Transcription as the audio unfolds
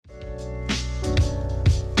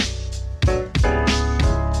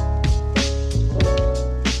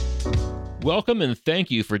Welcome and thank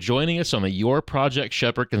you for joining us on the Your Project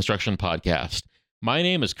Shepherd Construction podcast. My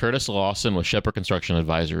name is Curtis Lawson with Shepherd Construction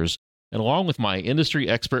Advisors, and along with my industry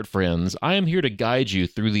expert friends, I am here to guide you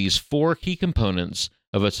through these 4 key components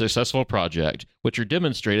of a successful project, which are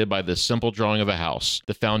demonstrated by this simple drawing of a house.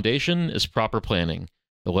 The foundation is proper planning.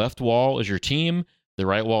 The left wall is your team, the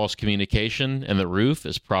right wall is communication, and the roof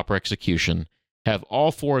is proper execution. Have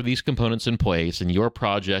all 4 of these components in place, and your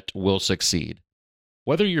project will succeed.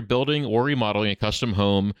 Whether you're building or remodeling a custom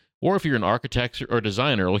home, or if you're an architect or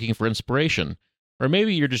designer looking for inspiration, or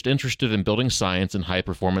maybe you're just interested in building science and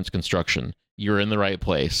high-performance construction, you're in the right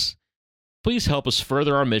place. Please help us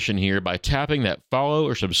further our mission here by tapping that follow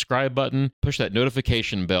or subscribe button, push that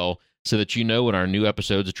notification bell so that you know when our new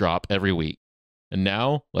episodes drop every week. And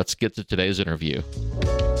now, let's get to today's interview.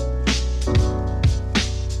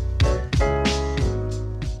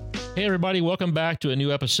 Hey everybody, welcome back to a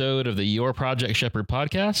new episode of the Your Project Shepherd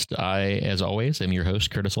podcast. I, as always, am your host,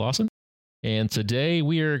 Curtis Lawson. And today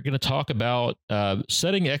we are going to talk about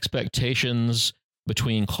setting expectations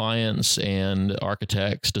between clients and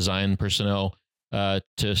architects, design personnel,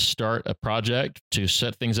 to start a project to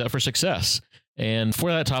set things up for success. And for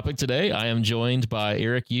that topic today, I am joined by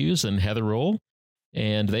Eric Houghs and Heather Rowell,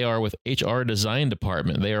 and they are with HR Design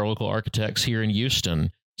Department. They are local architects here in Houston.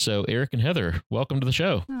 So Eric and Heather, welcome to the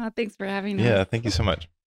show. Thanks for having us. Yeah, thank you so much.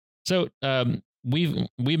 So we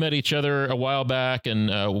met each other a while back,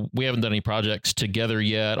 and we haven't done any projects together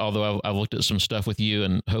yet, although I've looked at some stuff with you,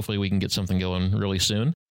 and hopefully we can get something going really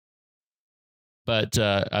soon. But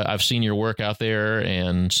I've seen your work out there,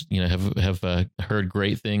 and have heard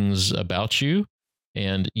great things about you.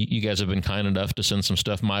 And you guys have been kind enough to send some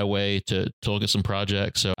stuff my way to look at some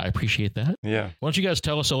projects. So I appreciate that. Yeah. Why don't you guys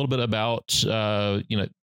tell us a little bit about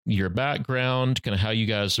your background, kind of how you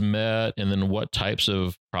guys met, and then what types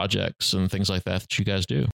of projects and things like that you guys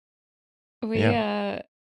do.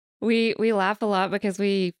 We laugh a lot because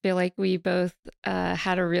we feel like we both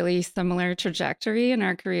had a really similar trajectory in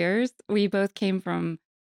our careers. We both came from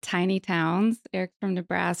tiny towns. Eric's from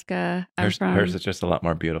Nebraska. Hers is just a lot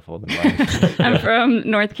more beautiful than mine. I'm from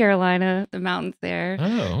North Carolina, the mountains there.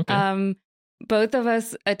 Oh, okay. Both of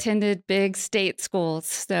us attended big state schools.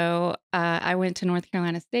 So I went to North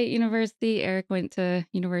Carolina State University. Eric went to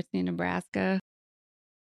University of Nebraska.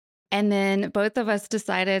 And then both of us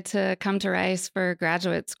decided to come to Rice for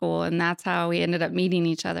graduate school. And that's how we ended up meeting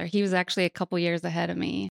each other. He was actually a couple years ahead of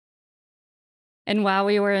me. And while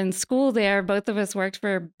we were in school there, both of us worked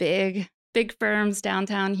for big firms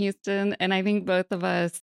downtown Houston. And I think both of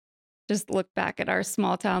us just looked back at our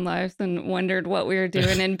small town lives and wondered what we were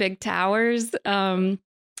doing in big towers. And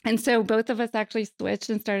so both of us actually switched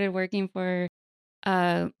and started working for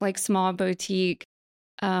small boutique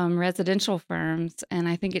residential firms. And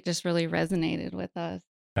I think it just really resonated with us.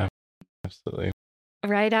 Yeah, absolutely.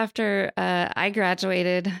 Right after I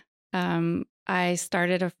graduated, I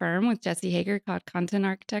started a firm with Jesse Hager called Content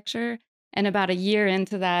Architecture. And about a year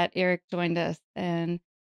into that, Eric joined us. And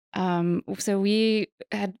so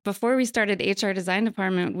before we started HR Design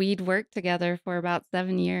Department, we'd worked together for about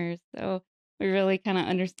 7 years. So we really kind of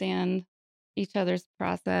understand each other's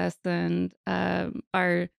process and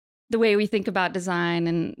the way we think about design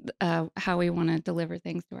and how we want to deliver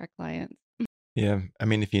things to our clients. Yeah. I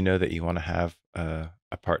mean, if you know that you want to have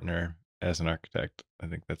a partner as an architect, I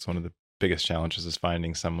think that's one of the biggest challenges is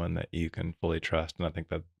finding someone that you can fully trust. And I think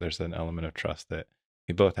that there's an element of trust that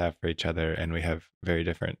we both have for each other, and we have very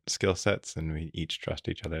different skill sets, and we each trust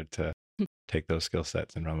each other to take those skill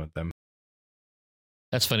sets and run with them.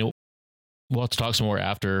 That's funny. We'll have to talk some more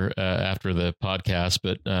after the podcast,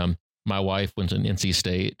 but my wife went to NC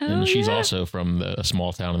State, and she's also from a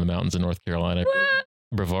small town in the mountains in North Carolina,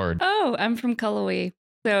 Brevard. Oh, I'm from Cullowhee.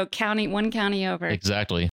 So one county over.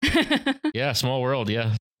 Exactly. Yeah, small world,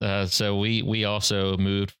 yeah. So we also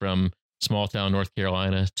moved from small town North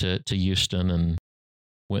Carolina to Houston and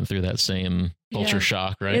went through that same culture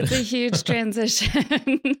shock, right? It's a huge transition.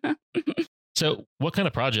 So what kind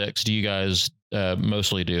of projects do you guys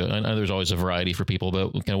mostly do? I know there's always a variety for people,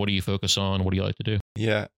 but kind of what do you focus on? What do you like to do?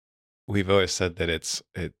 Yeah, we've always said that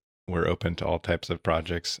we're open to all types of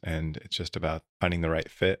projects, and it's just about finding the right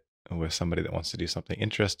fit with somebody that wants to do something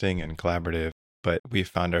interesting and collaborative. But we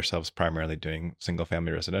found ourselves primarily doing single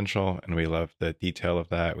family residential, and we love the detail of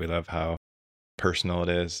that. We love how personal it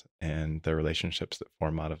is and the relationships that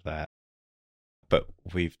form out of that. But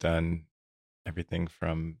we've done everything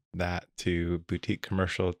from that to boutique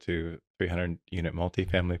commercial to 300 unit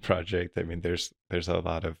multifamily project. I mean, there's a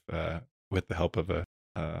lot of, with the help of a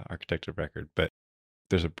architect of record, but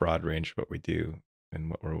there's a broad range of what we do and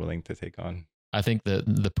what we're willing to take on. I think that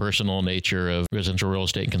the personal nature of residential real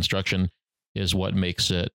estate and construction is what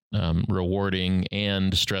makes it rewarding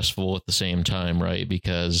and stressful at the same time, right?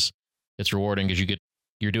 Because it's rewarding because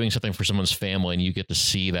you're doing something for someone's family and you get to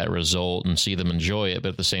see that result and see them enjoy it. But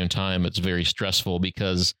at the same time, it's very stressful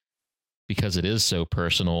because it is so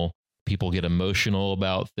personal. People get emotional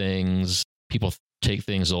about things. People take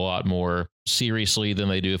things a lot more seriously than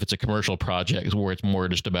they do if it's a commercial project where it's more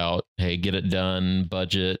just about, hey, get it done,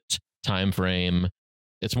 budget, time frame.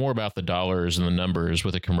 It's more about the dollars and the numbers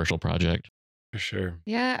with a commercial project. For sure.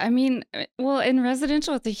 Yeah, I mean, well, in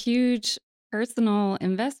residential, it's a huge personal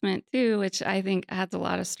investment too, which I think adds a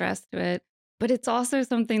lot of stress to it. But it's also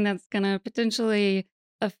something that's going to potentially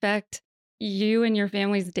affect you and your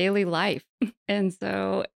family's daily life. And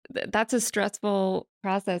so that's a stressful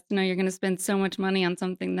process. You know, you're going to spend so much money on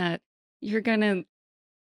something that you're going to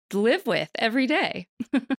live with every day.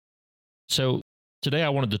 So today I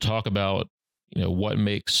wanted to talk about, what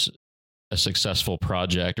makes a successful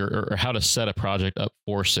project or how to set a project up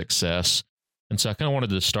for success. And so I kind of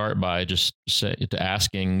wanted to start by just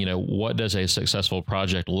asking, what does a successful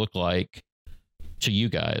project look like to you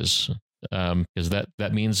guys? Because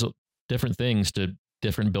that means different things to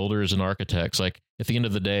different builders and architects. Like at the end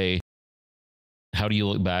of the day, how do you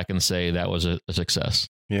look back and say that was a success?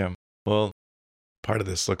 Yeah. Well, part of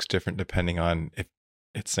this looks different depending on if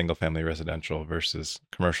it's single family residential versus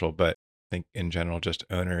commercial. But I think in general, just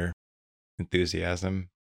owner enthusiasm,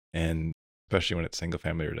 and especially when it's single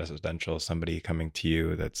family or residential, somebody coming to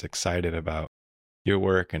you that's excited about your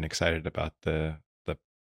work and excited about the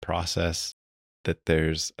process, that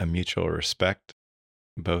there's a mutual respect,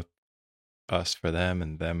 both us for them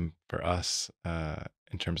and them for us,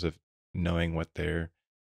 in terms of knowing what they're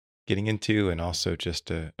getting into and also just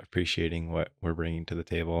appreciating what we're bringing to the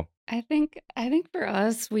table. I think for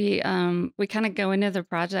us, we kind of go into the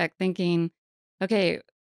project thinking, okay,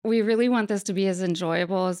 we really want this to be as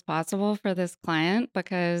enjoyable as possible for this client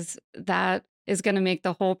because that is going to make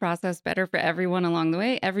the whole process better for everyone along the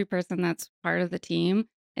way, every person that's part of the team.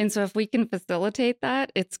 And so if we can facilitate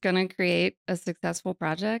that, it's going to create a successful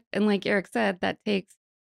project. And like Eric said, that takes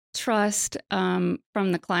trust from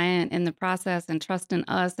the client in the process and trust in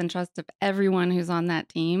us and trust of everyone who's on that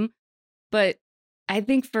team. But I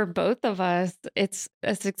think for both of us, it's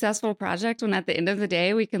a successful project when at the end of the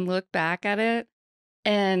day, we can look back at it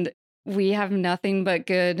and we have nothing but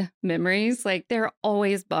good memories. Like there are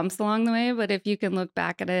always bumps along the way, but if you can look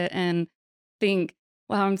back at it and think,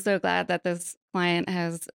 wow, I'm so glad that this client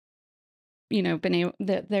has, been able,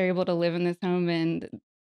 that they're able to live in this home and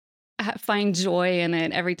find joy in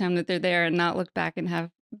it every time that they're there and not look back and have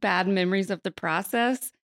bad memories of the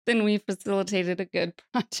process, then we facilitated a good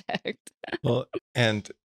project. Well, and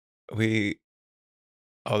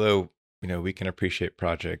although, we can appreciate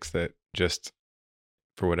projects that just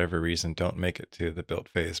for whatever reason don't make it to the build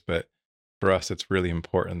phase, but for us, it's really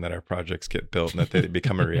important that our projects get built and that they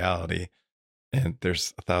become a reality. And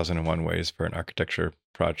there's 1,001 ways for an architecture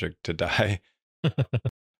project to die.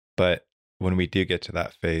 But when we do get to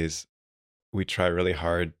that phase, we try really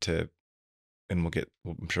hard to, and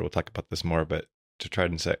I'm sure we'll talk about this more, but to try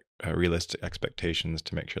and set realistic expectations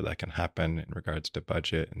to make sure that can happen in regards to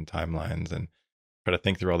budget and timelines, and try to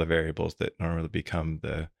think through all the variables that normally become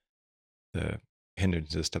the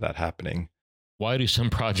hindrances to that happening. Why do some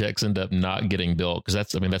projects end up not getting built? Because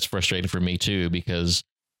that's frustrating for me too, because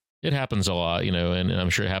it happens a lot, and I'm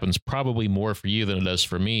sure it happens probably more for you than it does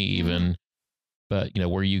for me even. But,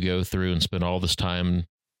 where you go through and spend all this time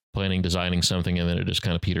planning, designing something, and then it just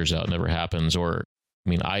kind of peters out, never happens. Or,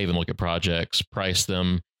 I even look at projects, price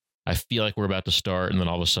them. I feel like we're about to start. And then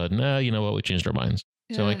all of a sudden, you know what? We changed our minds.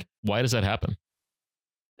 Yeah. So why does that happen?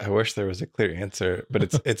 I wish there was a clear answer, but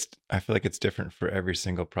it's, I feel like it's different for every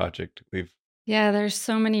single project Yeah, there's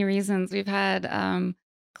so many reasons. We've had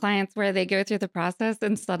clients where they go through the process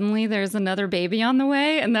and suddenly there's another baby on the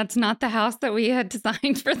way, and that's not the house that we had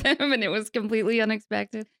designed for them, and it was completely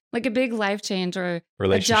unexpected, like a big life change or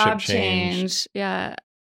a job change. Yeah.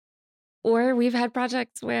 Or we've had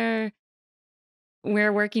projects where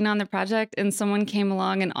we're working on the project and someone came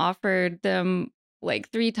along and offered them like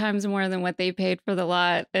 3 times more than what they paid for the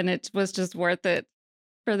lot, and it was just worth it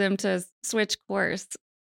for them to switch course.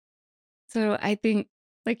 So I think,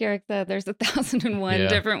 like Eric said, there's 1,001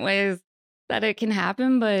 different ways that it can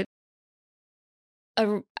happen. But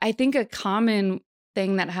I think a common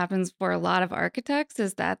thing that happens for a lot of architects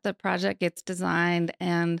is that the project gets designed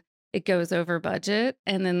and it goes over budget.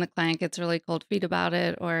 And then the client gets really cold feet about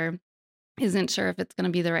it or isn't sure if it's going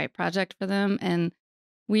to be the right project for them. And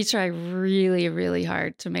we try really, really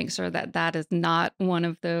hard to make sure that that is not one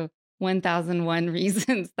of the 1,001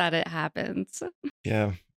 reasons that it happens.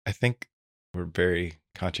 Yeah, I think we're very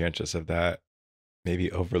conscientious of that,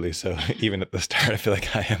 maybe overly so. Even at the start, I feel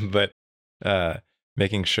like I am, but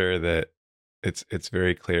making sure that it's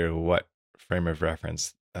very clear what frame of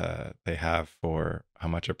reference they have for how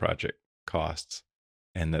much a project costs,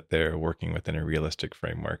 and that they're working within a realistic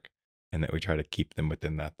framework, and that we try to keep them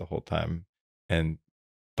within that the whole time. And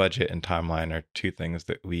budget and timeline are two things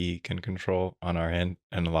that we can control on our end,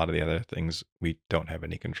 and a lot of the other things we don't have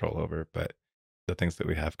any control over. But the things that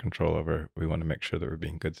we have control over, we want to make sure that we're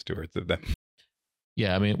being good stewards of them.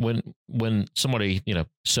 Yeah, I mean, when somebody,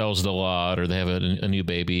 sells the lot, or they have a new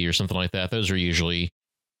baby or something like that, those are usually,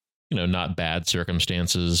 not bad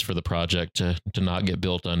circumstances for the project to not get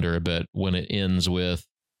built under. But when it ends with,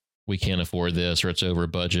 we can't afford this, or it's over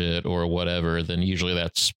budget or whatever, then usually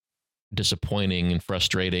that's disappointing and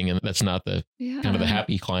frustrating, and that's not the kind of the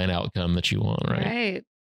happy client outcome that you want, right? Right.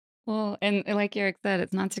 Well, and like Eric said,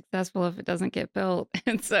 it's not successful if it doesn't get built.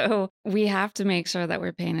 And so we have to make sure that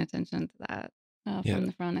we're paying attention to that from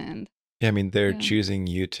the front end. Yeah, I mean, they're choosing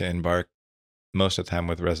you to embark most of the time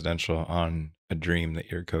with residential on a dream that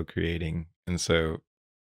you're co-creating. And so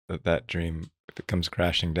that dream, if it comes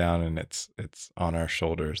crashing down and it's on our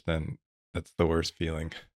shoulders, then that's the worst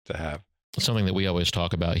feeling to have. Something that we always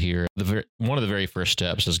talk about here, one of the very first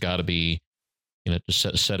steps has got to be,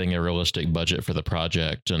 just setting a realistic budget for the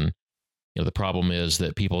project. And, the problem is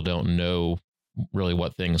that people don't know really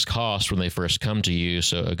what things cost when they first come to you.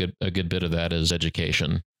 So a good bit of that is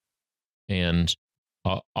education. And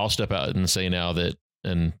I'll step out and say now that,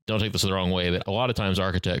 and don't take this the wrong way, but a lot of times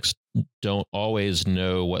architects don't always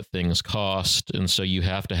know what things cost. And so you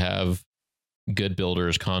have to have good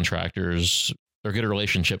builders, contractors, or good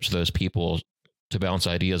relationships with those people to bounce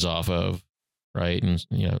ideas off of, right? And,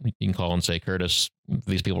 you can call and say, Curtis,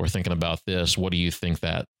 these people were thinking about this. What do you think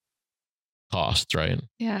that costs, right?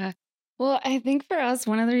 Yeah. Well, I think for us,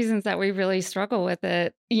 one of the reasons that we really struggle with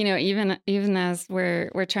it, even as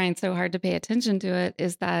we're trying so hard to pay attention to it,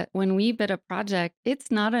 is that when we bid a project,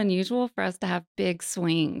 it's not unusual for us to have big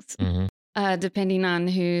swings, depending on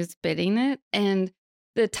who's bidding it and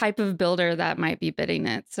the type of builder that might be bidding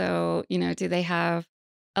it. So, do they have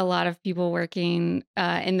a lot of people working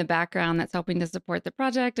in the background that's helping to support the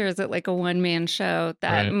project? Or is it like a one-man show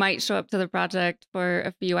that might show up to the project for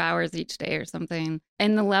a few hours each day or something?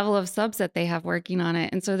 And the level of subs that they have working on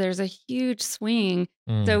it. And so there's a huge swing.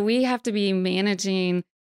 So we have to be managing,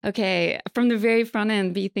 okay, from the very front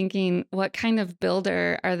end, be thinking, what kind of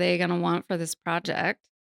builder are they going to want for this project?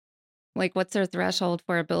 Like, what's their threshold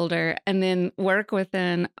for a builder? And then work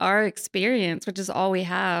within our experience, which is all we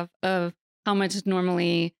have, of how much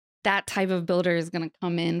normally that type of builder is going to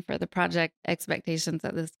come in for the project expectations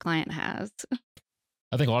that this client has.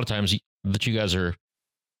 I think a lot of times that you guys are,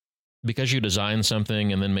 because you design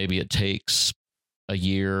something and then maybe it takes a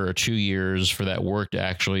year or 2 years for that work to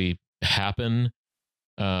actually happen.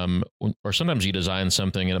 Or sometimes you design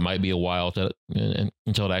something and it might be a while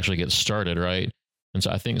until it actually gets started, right? And so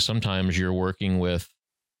I think sometimes you're working with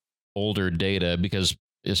older data, because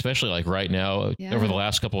especially like right now, over the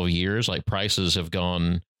last couple of years, like prices have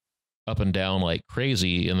gone up and down like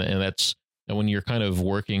crazy. And that's, and when you're kind of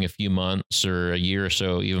working a few months or a year or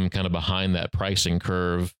so, even kind of behind that pricing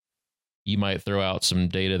curve, you might throw out some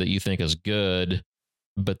data that you think is good,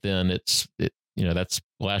 but then that's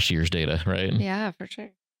last year's data, right? Yeah, for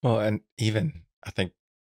sure. Well, and even I think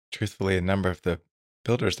truthfully, a number of the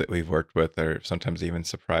builders that we've worked with are sometimes even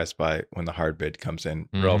surprised by when the hard bid comes in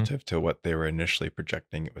relative to what they were initially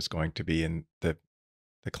projecting it was going to be. And the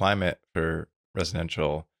climate for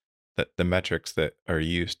residential, that the metrics that are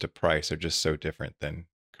used to price are just so different than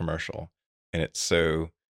commercial. And it's so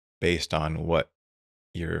based on what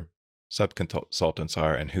your subconsultants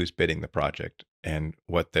are and who's bidding the project and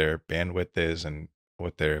what their bandwidth is and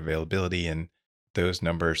what their availability, and those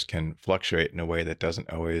numbers can fluctuate in a way that doesn't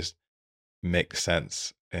always make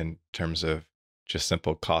sense in terms of just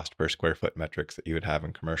simple cost per square foot metrics that you would have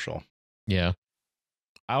in commercial. Yeah.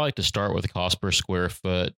 I like to start with cost per square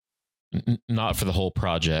foot, not for the whole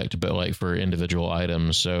project, but like for individual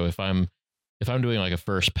items. So if I'm doing like a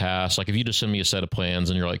first pass, like if you just send me a set of plans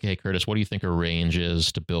and you're like, hey, Curtis, what do you think a range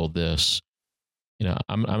is to build this?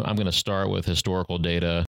 I'm going to start with historical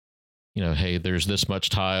data. Hey, there's this much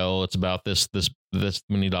tile. It's about this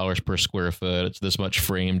many dollars per square foot. It's this much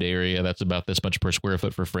framed area. That's about this much per square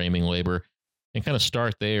foot for framing labor, and kind of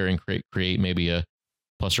start there and create maybe a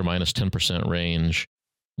plus or minus 10% range,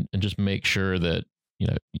 and just make sure that,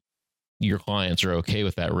 your clients are okay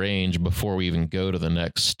with that range before we even go to the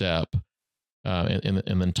next step, and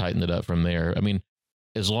then tighten it up from there. I mean,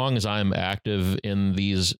 as long as I'm active in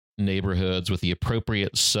these neighborhoods with the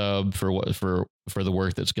appropriate sub for the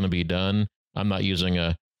work that's going to be done, I'm not using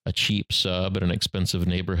a cheap sub in an expensive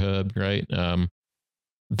neighborhood, right?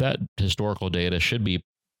 That historical data should be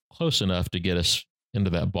close enough to get us into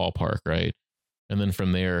that ballpark, right? And then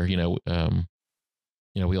from there,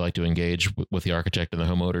 we like to engage with the architect and the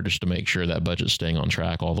homeowner just to make sure that budget's staying on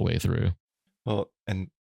track all the way through. Well, and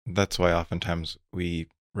that's why oftentimes we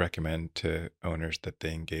recommend to owners that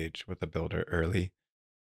they engage with a builder early,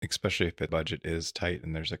 especially if the budget is tight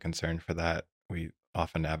and there's a concern for that. We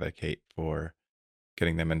often advocate for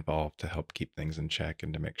getting them involved to help keep things in check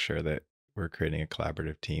and to make sure that we're creating a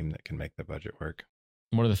collaborative team that can make the budget work.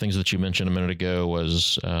 One of the things that you mentioned a minute ago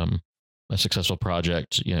was a successful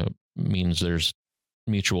project, means there's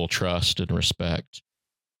mutual trust and respect.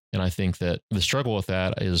 And I think that the struggle with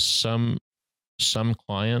that is some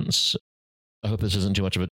clients, I hope this isn't too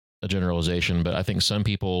much of a generalization, but I think some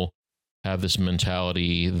people have this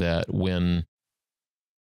mentality that when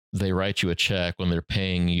they write you a check, when they're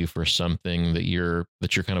paying you for something, that you're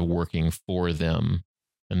kind of working for them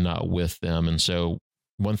and not with them. And so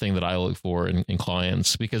one thing that I look for in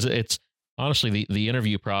clients, because it's honestly the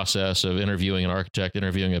interview process of interviewing an architect,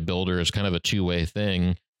 interviewing a builder is kind of a two-way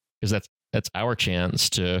thing, because that's our chance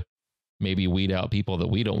to maybe weed out people that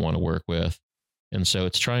we don't want to work with. And so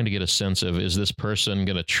it's trying to get a sense of, is this person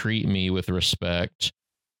going to treat me with respect,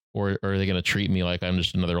 or are they going to treat me like I'm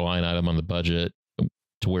just another line item on the budget,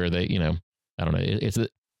 to where they, I don't know. It's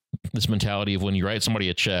this mentality of when you write somebody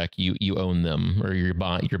a check, you own them, or you're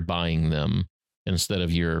buying them, instead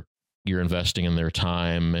of you're investing in their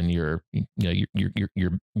time and you're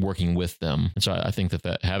working with them. And so I think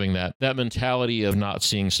that having that mentality of not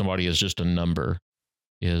seeing somebody as just a number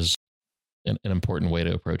is an important way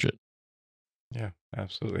to approach it. Yeah,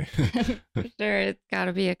 absolutely. For sure. It's got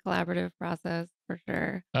to be a collaborative process, for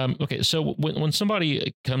sure. Okay. So when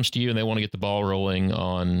somebody comes to you and they want to get the ball rolling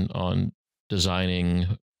on designing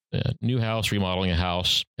a new house, remodeling a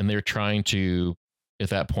house, and they're trying to, at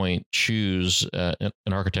that point, choose an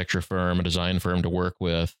architecture firm, a design firm to work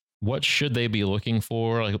with, what should they be looking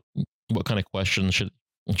for? Like, what kind of questions should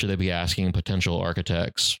they be asking potential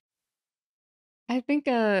architects? I think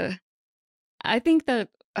that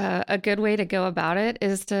a good way to go about it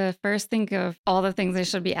is to first think of all the things they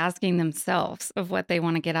should be asking themselves of what they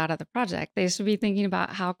want to get out of the project. They should be thinking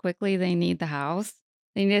about how quickly they need the house.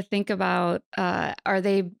 They need to think about, are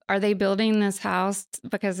they building this house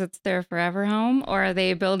because it's their forever home, or are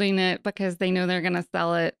they building it because they know they're going to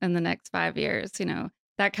sell it in the next 5 years?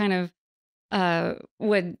 That kind of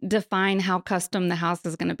would define how custom the house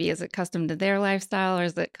is going to be. Is it custom to their lifestyle, or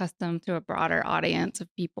is it custom to a broader audience of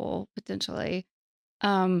people potentially?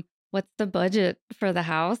 What's the budget for the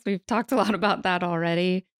house? We've talked a lot about that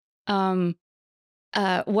already. What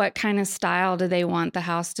kind of style do they want the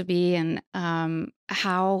house to be, and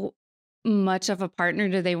how much of a partner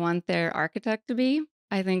do they want their architect to be?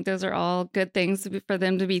 I think those are all good things for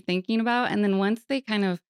them to be thinking about. And then once they kind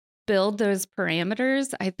of build those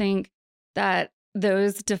parameters, I think that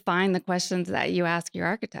those define the questions that you ask your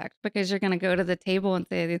architect, because you're going to go to the table and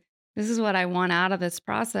say, this is what I want out of this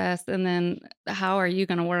process. And then how are you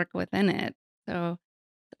going to work within it? So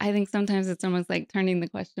I think sometimes it's almost like turning the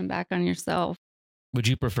question back on yourself. Would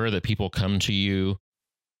you prefer that people come to you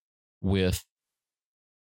with,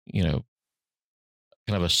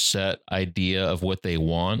 kind of a set idea of what they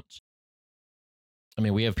want? I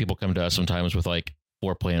mean, we have people come to us sometimes with like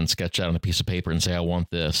floor plan sketch out on a piece of paper and say, I want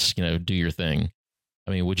this, do your thing.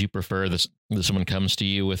 I mean, would you prefer this, that someone comes to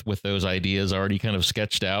you with those ideas already kind of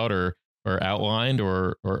sketched out or outlined,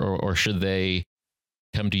 or should they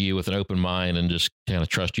come to you with an open mind and just kind of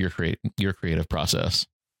trust your creative process?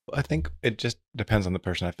 I think it just depends on the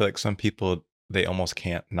person. I feel like some people, they almost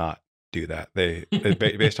can't not do that. They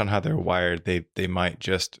based on how they're wired, they might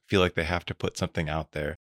just feel like they have to put something out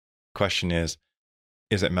there. Question is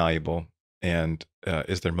it malleable? And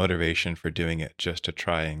is there motivation for doing it just to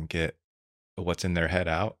try and get what's in their head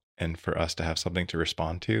out, and for us to have something to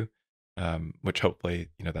respond to, which hopefully,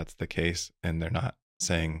 that's the case. And they're not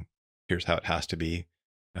saying, here's how it has to be,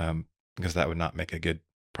 because that would not make a good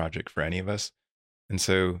project for any of us. And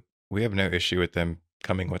so we have no issue with them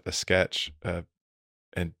coming with a sketch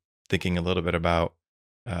and thinking a little bit about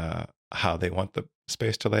how they want the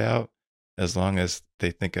space to lay out, as long as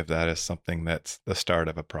they think of that as something that's the start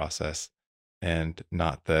of a process and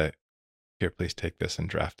not the, here, please take this and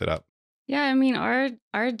draft it up. Yeah, I mean,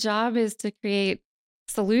 our job is to create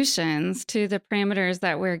solutions to the parameters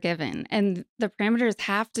that we're given. And the parameters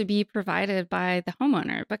have to be provided by the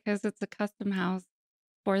homeowner, because it's a custom house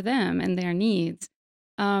for them and their needs.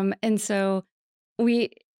 And so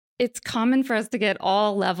it's common for us to get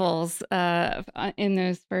all levels in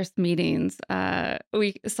those first meetings.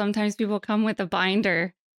 Sometimes people come with a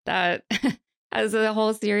binder that has a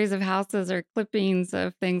whole series of houses or clippings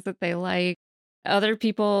of things that they like. Other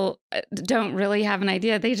people don't really have an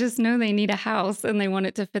idea. They just know they need a house and they want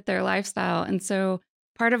it to fit their lifestyle. And so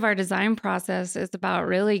part of our design process is about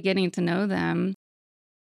really getting to know them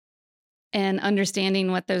and understanding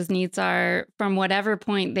what those needs are from whatever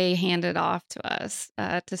point they hand it off to us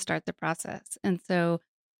to start the process. And so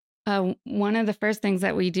one of the first things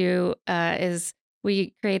that we do is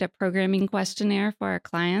we create a programming questionnaire for our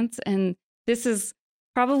clients. And this is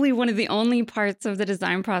probably one of the only parts of the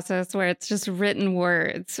design process where it's just written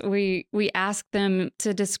words. We ask them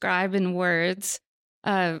to describe in words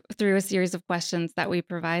through a series of questions that we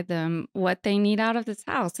provide them what they need out of this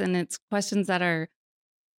house. And it's questions that are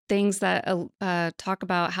things that talk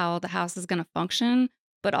about how the house is going to function,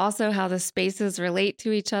 but also how the spaces relate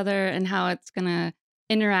to each other and how it's going to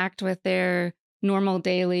interact with their normal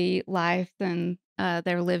daily life and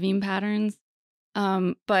their living patterns.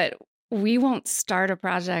 But we won't start a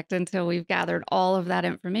project until we've gathered all of that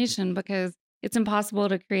information because it's impossible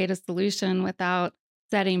to create a solution without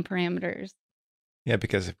setting parameters. Yeah,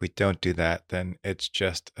 because if we don't do that, then it's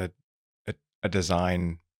just a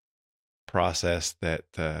design process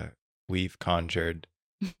that we've conjured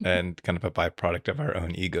and kind of a byproduct of our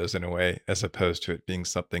own egos in a way, as opposed to it being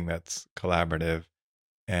something that's collaborative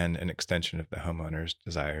and an extension of the homeowner's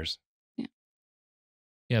desires.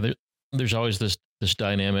 Yeah, there's always this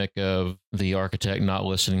dynamic of the architect not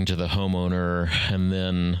listening to the homeowner and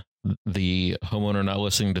then the homeowner not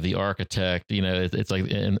listening to the architect. It's like,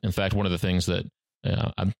 in fact, one of the things that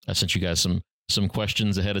I sent you guys some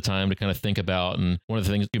questions ahead of time to kind of think about. And one of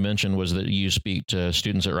the things you mentioned was that you speak to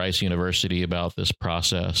students at Rice University about this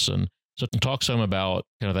process. And so talk some about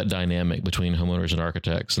kind of that dynamic between homeowners and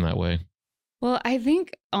architects in that way. Well, I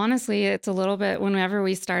think honestly, it's a little bit, whenever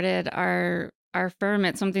we started our firm,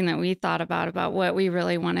 it's something that we thought about what we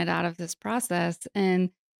really wanted out of this process.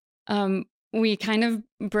 And we kind of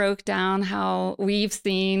broke down how we've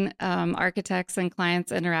seen architects and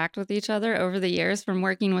clients interact with each other over the years from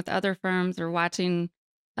working with other firms or watching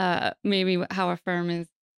maybe how a firm is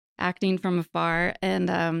acting from afar.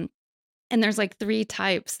 And there's like three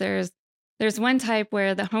types. There's one type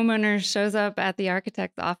where the homeowner shows up at the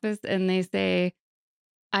architect's office and they say,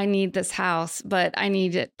 I need this house, but I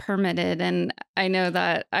need it permitted. And I know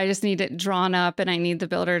that I just need it drawn up and I need the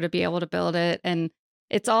builder to be able to build it. And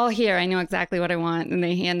it's all here. I know exactly what I want. And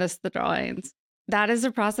they hand us the drawings. That is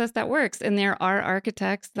a process that works. And there are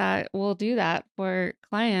architects that will do that for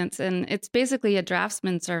clients. And it's basically a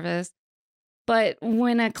draftsman service. But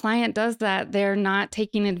when a client does that, they're not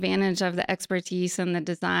taking advantage of the expertise and the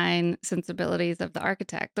design sensibilities of the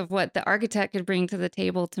architect, of what the architect could bring to the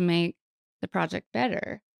table to make the project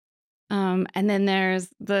better. And then there's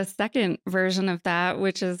the second version of that,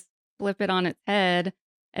 which is flip it on its head.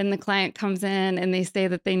 And the client comes in and they say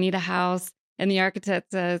that they need a house. And the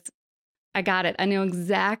architect says, I got it. I know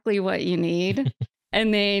exactly what you need.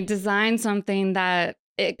 And they design something that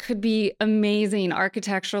it could be amazing,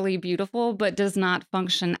 architecturally beautiful, but does not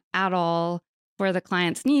function at all for the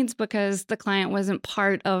client's needs because the client wasn't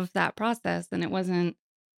part of that process. And there wasn't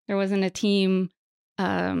a team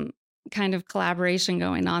kind of collaboration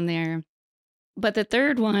going on there. But the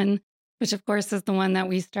third one, which of course is the one that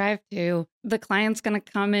we strive to, the client's going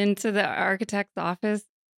to come into the architect's office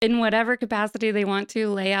in whatever capacity they want to,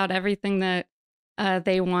 lay out everything that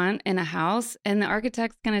they want in a house. And the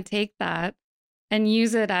architect's going to take that and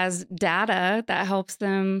use it as data that helps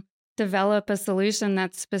them develop a solution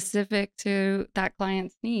that's specific to that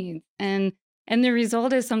client's needs. And the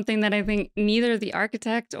result is something that I think neither the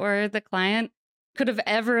architect or the client could have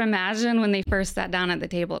ever imagined when they first sat down at the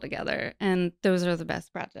table together. And those are the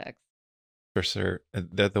best projects. For sure.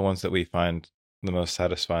 They're the ones that we find the most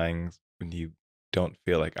satisfying when you don't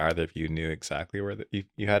feel like either of you knew exactly where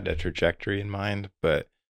you had a trajectory in mind, but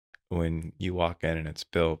when you walk in and it's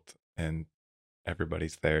built and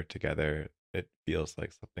everybody's there together, it feels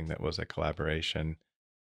like something that was a collaboration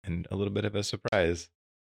and a little bit of a surprise.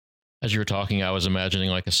 As you were talking, I was imagining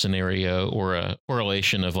like a scenario or a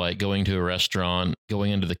correlation of like going to a restaurant,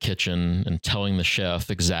 going into the kitchen and telling the chef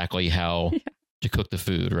exactly how to cook the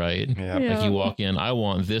food, right? Yeah. Like you walk in, I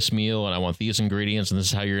want this meal and I want these ingredients and this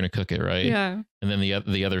is how you're going to cook it, right? Yeah. And then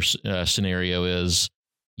the other scenario is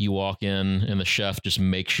you walk in and the chef just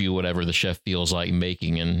makes you whatever the chef feels like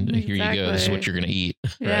making. And here you go. This is what you're going to eat.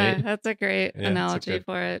 Yeah, right? That's a great analogy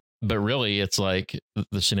for it. But really, it's like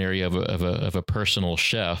the scenario of a personal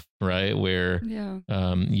chef, right? Where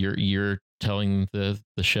you're telling the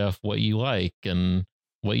chef what you like and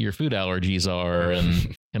what your food allergies are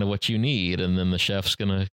and kind of what you need. And then the chef's going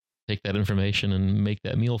to take that information and make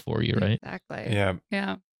that meal for you, right? Exactly. Yeah.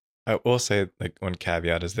 Yeah. I will say, like, one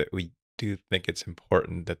caveat is that we do think it's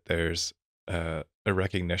important that there's a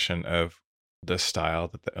recognition of the style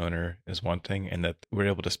that the owner is wanting and that we're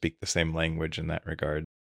able to speak the same language in that regard.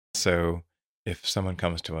 So if someone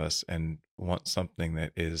comes to us and wants something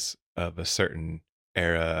that is of a certain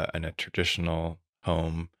era and a traditional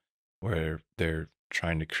home where they're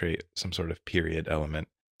trying to create some sort of period element,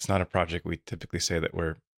 it's not a project we typically say that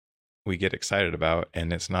we get excited about,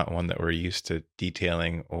 and it's not one that we're used to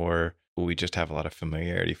detailing or we just have a lot of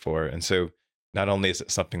familiarity for. And so not only is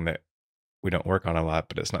it something that we don't work on a lot,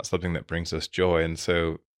 but it's not something that brings us joy. And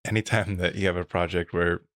so anytime that you have a project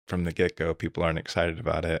where from the get-go people aren't excited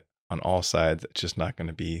about it on all sides, it's just not going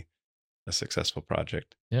to be a successful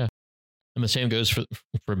project. Yeah. And the same goes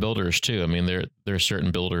for builders too. I mean, there are certain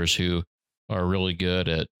builders who are really good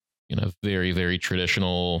at, very, very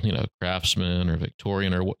traditional, craftsmen or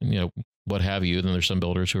Victorian or, what have you. Then there's some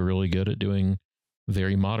builders who are really good at doing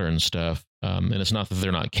very modern stuff. And it's not that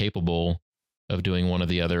they're not capable of doing one or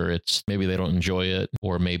the other. It's maybe they don't enjoy it,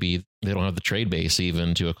 or maybe they don't have the trade base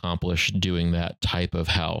even to accomplish doing that type of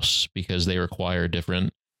house because they require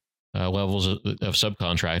different levels of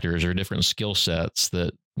subcontractors or different skill sets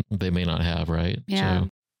that they may not have. Right. Yeah. So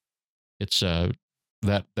it's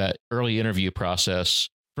that early interview process.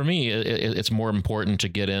 For me, it's more important to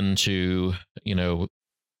get into,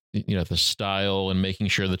 the style and making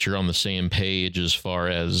sure that you're on the same page as far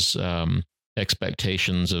as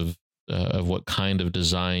expectations of what kind of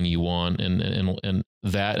design you want and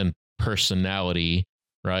that and personality,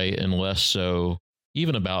 right? And less so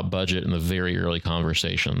even about budget in the very early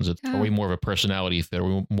conversations. Are we more of a personality fit? Are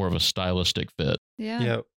we more of a stylistic fit? Yeah.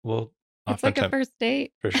 Yeah. Well, it's like a first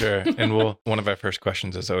date. For sure. And one of our first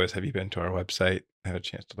questions is always, have you been to our website? Had a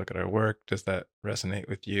chance to look at our work? Does that resonate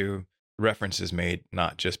with you? References made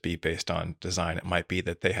not just be based on design. It might be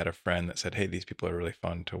that they had a friend that said, hey, these people are really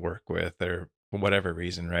fun to work with, or for whatever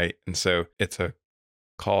reason, right? And so it's a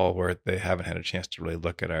call where they haven't had a chance to really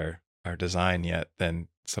look at our design yet. Then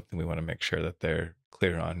something we want to make sure that they're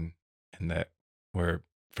clear on, and that we're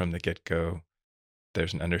from the get-go,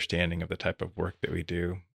 there's an understanding of the type of work that we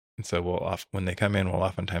do. And so when they come in, we'll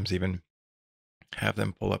oftentimes even have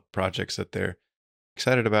them pull up projects that they're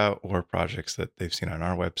excited about or projects that they've seen on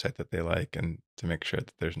our website that they like, and to make sure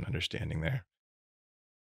that there's an understanding there.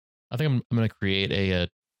 I think I'm going to create a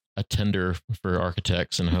Tinder for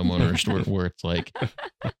architects and homeowners where it's like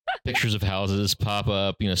pictures of houses pop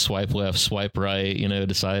up, swipe left, swipe right,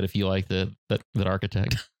 decide if you like that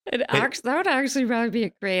architect. That would actually probably be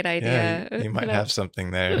a great idea. Yeah, you might have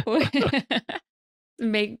something there.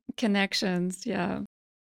 Make connections. Yeah.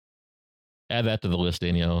 Add that to the list,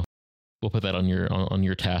 Danielle. We'll put that on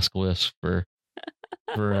your task list for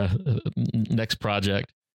next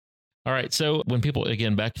project. All right. So when people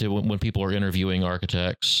are interviewing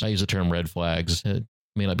architects, I use the term red flags. It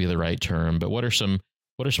may not be the right term, but what are some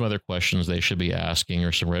other questions they should be asking,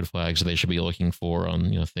 or some red flags that they should be looking for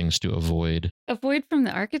on, things to avoid? Avoid from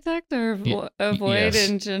the architect, or avoid yes.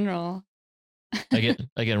 in general?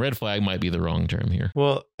 Again, red flag might be the wrong term here.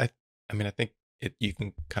 Well, I think you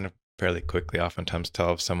can kind of fairly quickly oftentimes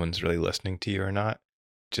tell if someone's really listening to you or not,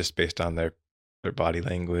 just based on their body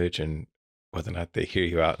language and whether or not they hear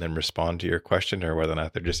you out and then respond to your question, or whether or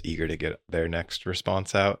not they're just eager to get their next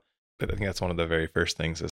response out. But I think that's one of the very first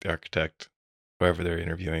things, is the architect, whoever they're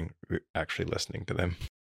interviewing, actually listening to them.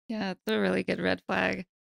 Yeah, it's a really good red flag.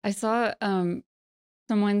 I saw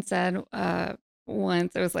someone said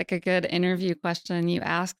once, it was like a good interview question. You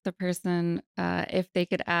ask the person if they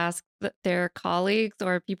could ask their colleagues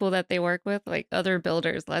or people that they work with, like other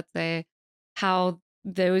builders, let's say, how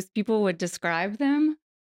those people would describe them.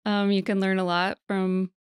 You can learn a lot from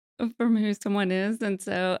who someone is. And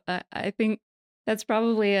so I think that's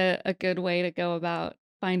probably a good way to go about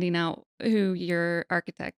finding out who your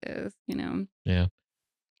architect is, Yeah.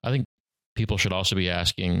 I think people should also be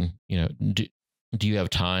asking, do you have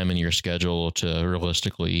time in your schedule to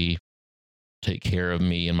realistically take care of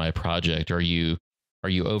me and my project? Are you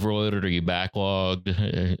overloaded? Are you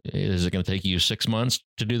backlogged? Is it going to take you 6 months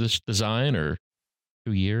to do this design, or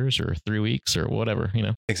 2 years, or 3 weeks, or whatever,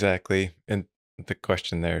 Exactly. And the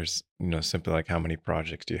question there is, simply like, how many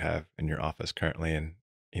projects do you have in your office currently? And,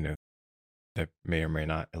 that may or may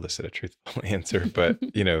not elicit a truthful answer, but,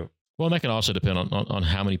 Well, that can also depend on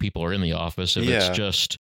how many people are in the office. If it's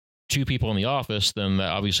just 2 people in the office, then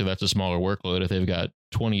obviously that's a smaller workload. If they've got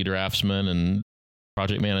 20 draftsmen and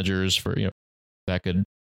project managers that could,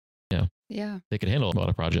 yeah, they could handle a lot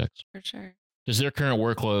of projects. for sure. does their current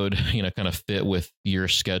workload, kind of fit with your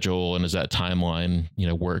schedule, and does that timeline,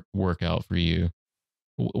 work out for you?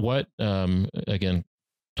 What, again,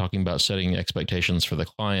 talking about setting expectations for the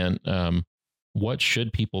client, what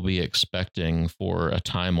should people be expecting for a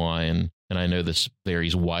timeline? And I know this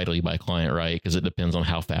varies widely by client, right? Because it depends on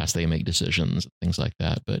how fast they make decisions, things like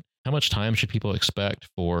that. But how much time should people expect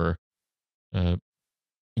for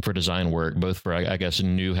design work, both for, I guess,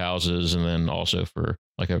 new houses and then also for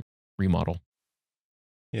like a remodel?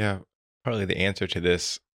 Yeah, partly the answer to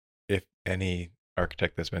this, if any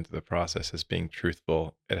architect that's been through the process is being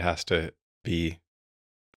truthful, it has to be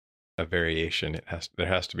a variation. There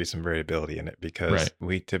has to be some variability in it, because Right.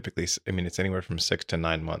 we typically, it's anywhere from 6 to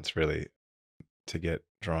 9 months really to get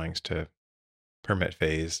drawings to permit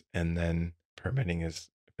phase, and then permitting is,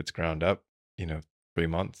 if it's ground up, 3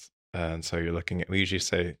 months. And so you're looking at, we usually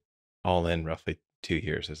say all in roughly 2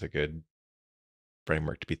 years is a good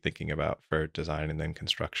framework to be thinking about for design and then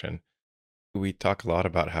construction. We talk a lot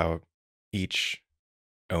about how each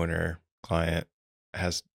owner client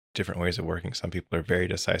has different ways of working. Some people are very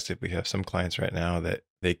decisive. We have some clients right now that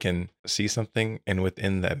they can see something and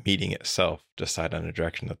within that meeting itself decide on a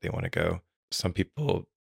direction that they want to go. Some people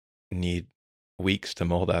need weeks to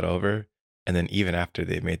mull that over, and then even after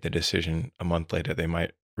they've made the decision a month later, they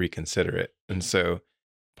might reconsider it. And so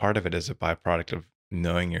part of it is a byproduct of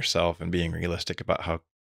knowing yourself and being realistic about how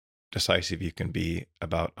decisive you can be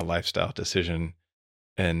about a lifestyle decision.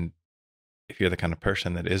 And if you're the kind of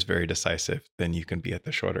person that is very decisive, then you can be at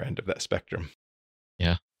the shorter end of that spectrum.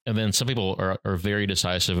 Yeah. And then some people are very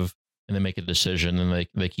decisive and they make a decision and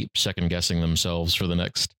they keep second guessing themselves for the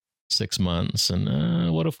next 6 months.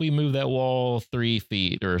 And what if we move that wall 3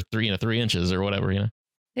 feet or 3 inches or whatever,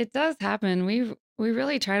 It does happen. We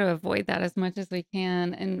really try to avoid that as much as we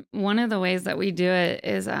can. And one of the ways that we do it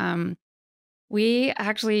is we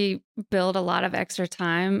actually build a lot of extra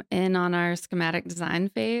time in on our schematic design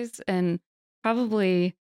phase, and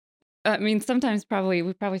sometimes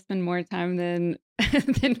we probably spend more time than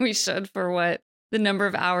than we should for what the number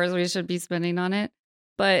of hours we should be spending on it.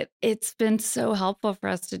 But it's been so helpful for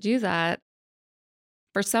us to do that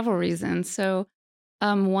for several reasons. So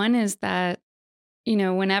one is that,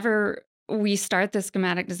 whenever we start the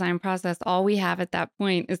schematic design process, all we have at that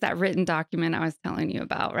point is that written document I was telling you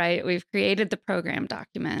about, right? We've created the program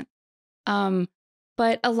document.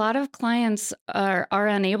 But a lot of clients are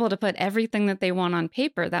unable to put everything that they want on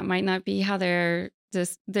paper. That might not be how they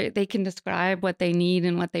can describe what they need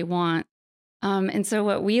and what they want. And so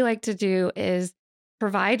what we like to do is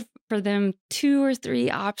provide for them 2 or 3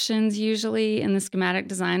 options, usually in the schematic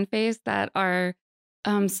design phase, that are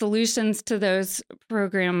solutions to those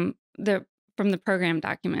from the program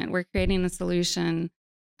document. We're creating a solution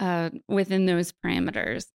within those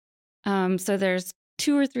parameters. So there's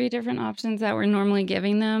 2 or 3 different options that we're normally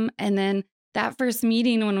giving them. And then that first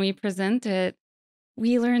meeting, when we present it,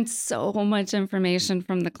 we learn so much information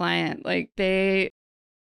from the client. Like there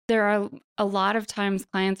are a lot of times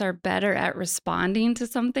clients are better at responding to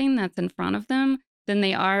something that's in front of them than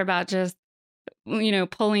they are about just,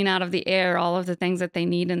 pulling out of the air all of the things that they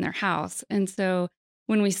need in their house. And so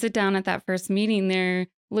when we sit down at that first meeting, they're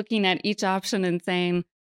looking at each option and saying,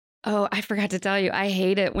 oh, I forgot to tell you, I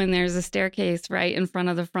hate it when there's a staircase right in front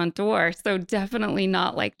of the front door. So definitely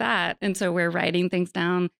not like that. And so we're writing things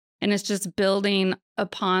down, and it's just building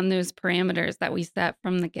upon those parameters that we set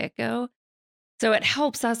from the get-go. So it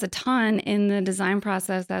helps us a ton in the design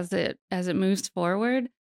process as it moves forward.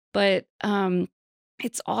 But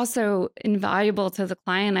it's also invaluable to the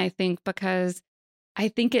client, I think, because I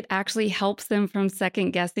think it actually helps them from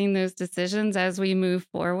second guessing those decisions as we move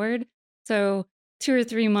forward. So 2 or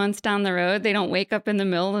 3 months down the road, they don't wake up in the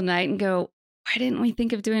middle of the night and go, why didn't we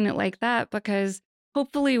think of doing it like that? Because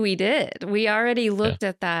hopefully we did. We already looked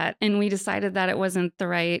at that and we decided that it wasn't the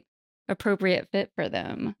right appropriate fit for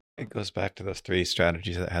them. It goes back to those 3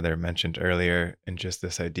 strategies that Heather mentioned earlier. And just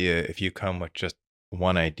this idea, if you come with just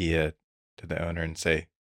one idea to the owner and say,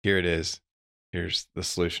 here it is, here's the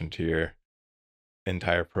solution to your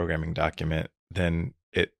entire programming document, then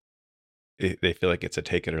they feel like it's a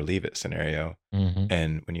take it or leave it scenario. Mm-hmm.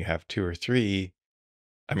 And when you have 2 or 3,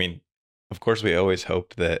 of course, we always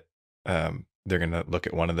hope that they're going to look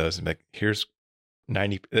at one of those and be like,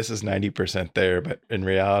 this is 90% there. But in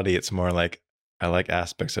reality, it's more like, I like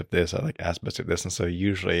aspects of this. I like aspects of this. And so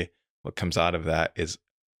usually what comes out of that is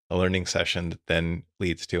a learning session that then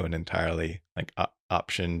leads to an entirely like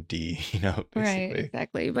option D, basically. Right,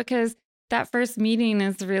 exactly. Because that first meeting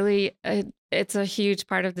is really, it's a huge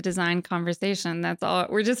part of the design conversation. That's all.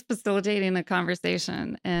 We're just facilitating a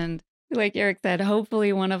conversation. And like Eric said,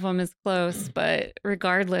 hopefully one of them is close, but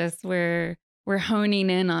regardless, we're we're honing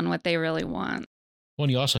in on what they really want. Well,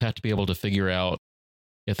 and you also have to be able to figure out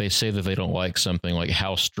if they say that they don't like something, like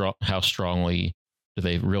how strongly do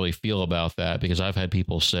they really feel about that? Because I've had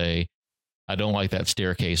people say, I don't like that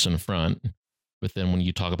staircase in front. But then when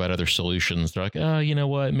you talk about other solutions, they're like, oh, you know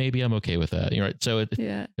what? Maybe I'm okay with that. Right. So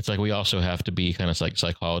it's like we also have to be kind of like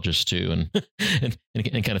psychologists too, and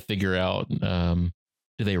and kind of figure out,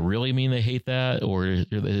 do they really mean they hate that, or is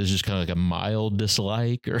it just kind of like a mild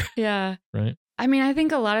dislike? Or yeah, right. I mean, I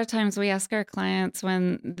think a lot of times we ask our clients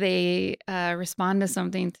when they respond to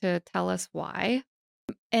something to tell us why,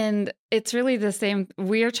 and it's really the same.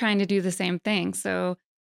 We are trying to do the same thing. So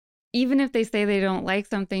even if they say they don't like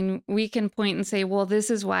something, we can point and say, well, this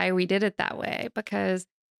is why we did it that way. Because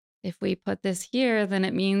if we put this here, then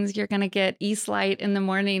it means you're going to get east light in the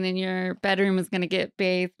morning and your bedroom is going to get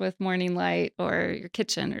bathed with morning light, or your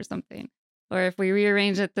kitchen or something. Or if we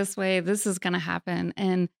rearrange it this way, this is going to happen.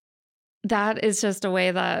 And that is just a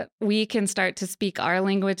way that we can start to speak our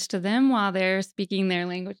language to them while they're speaking their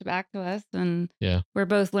language back to us. And we're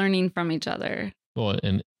both learning from each other. Well,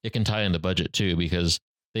 and it can tie into budget too, because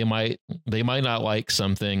they might not like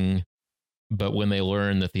something, but when they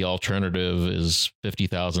learn that the alternative is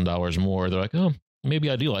 $50,000 more, they're like, oh, maybe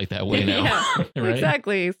I do like that way now. Yeah, right?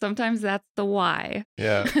 Exactly. Sometimes that's the why.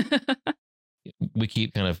 Yeah. We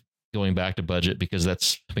keep kind of going back to budget because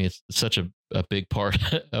it's such a big part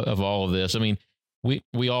of all of this. I mean,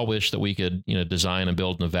 we all wish that we could, design and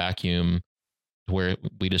build in a vacuum where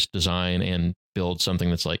we just design and build something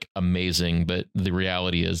that's like amazing. But the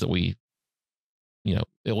reality is that we,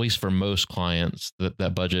 at least for most clients,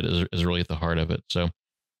 that budget is really at the heart of it. So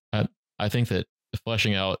I think that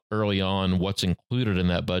fleshing out early on what's included in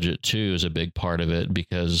that budget too is a big part of it,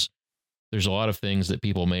 because there's a lot of things that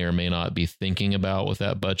people may or may not be thinking about with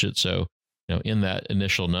that budget. So, in that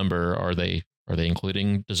initial number, are they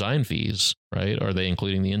including design fees, right? Are they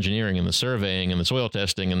including the engineering and the surveying and the soil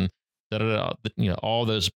testing and all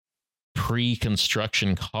those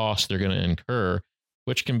pre-construction costs they're going to incur,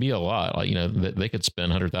 which can be a lot. Like, they could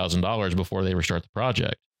spend $100,000 before they ever start the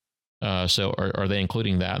project. So are they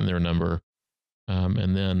including that in their number?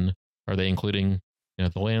 And then are they including,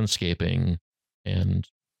 the landscaping and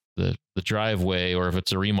the driveway, or if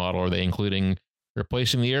it's a remodel, are they including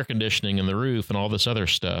replacing the air conditioning and the roof and all this other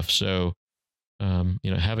stuff? So,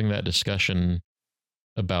 having that discussion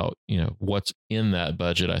about, what's in that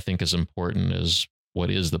budget, I think is important as what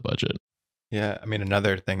is the budget. Yeah. I mean,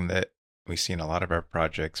 another thing that we see in a lot of our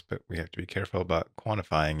projects, but we have to be careful about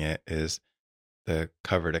quantifying it, is the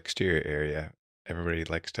covered exterior area. Everybody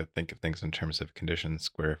likes to think of things in terms of conditioned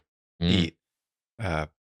square feet.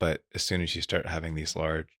 But as soon as you start having these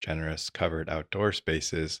large, generous covered outdoor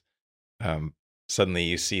spaces, suddenly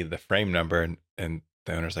you see the frame number and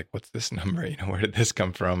the owner's like, what's this number? Where did this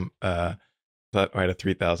come from? I had a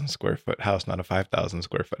 3,000 square foot house, not a 5,000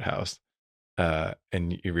 square foot house.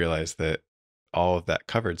 And you realize that all of that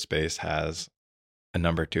covered space has a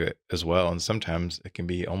number to it as well. And sometimes it can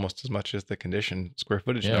be almost as much as the conditioned square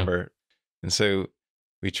footage number. And so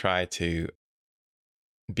we try to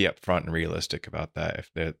be upfront and realistic about that if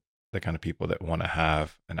they're the kind of people that want to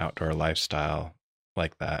have an outdoor lifestyle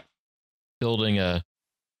like that. Building a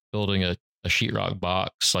sheetrock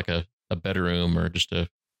box, like a bedroom or just a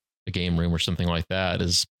game room or something like that,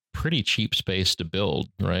 is pretty cheap space to build,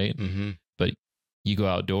 right? Mm-hmm. But you go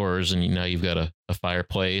outdoors and now you've got a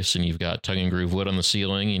fireplace and you've got tongue and groove wood on the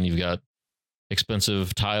ceiling and you've got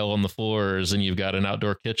expensive tile on the floors and you've got an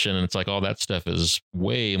outdoor kitchen, and it's like all that stuff is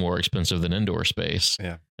way more expensive than indoor space.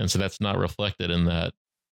 Yeah. And so that's not reflected in that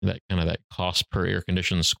kind of that cost per air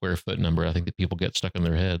conditioned square foot number. I think that people get stuck in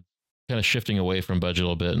their head. Kind of shifting away from budget a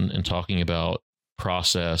little bit and talking about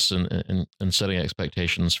process and setting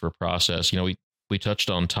expectations for process. We touched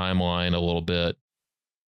on timeline a little bit.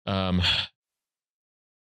 How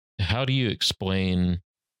do you explain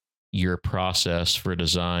your process for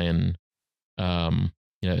design?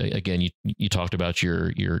 Again, you talked about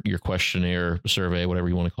your questionnaire, survey, whatever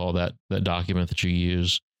you want to call that document that you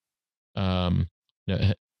use. How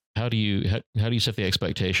do you set the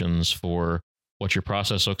expectations for what your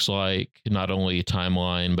process looks like? Not only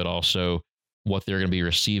timeline, but also what they're going to be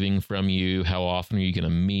receiving from you. How often are you going to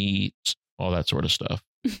meet? All that sort of stuff.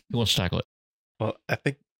 Who wants to tackle it? Well, I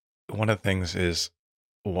think one of the things is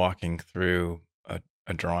walking through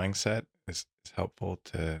a drawing set is helpful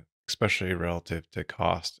to, especially relative to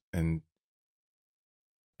cost. And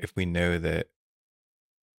if we know that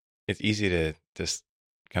it's easy to just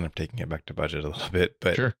kind of taking it back to budget a little bit,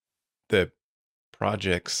 but sure. The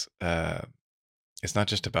projects, it's not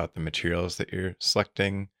just about the materials that you're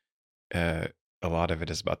selecting. A lot of it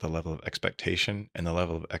is about the level of expectation, and the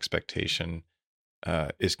level of expectation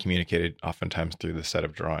is communicated oftentimes through the set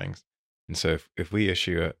of drawings. And so if we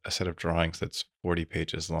issue a set of drawings that's 40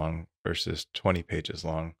 pages long versus 20 pages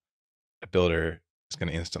long, a builder is going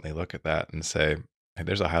to instantly look at that and say, hey,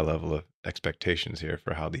 there's a high level of expectations here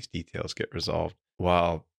for how these details get resolved.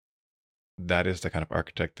 While that is the kind of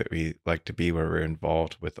architect that we like to be, where we're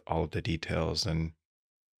involved with all of the details and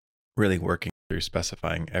really working through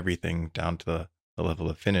specifying everything down to the level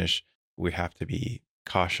of finish, we have to be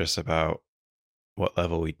cautious about what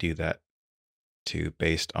level we do that to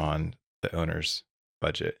based on the owner's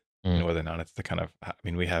budget and whether or not it's the kind of, I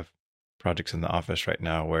mean, we have projects in the office right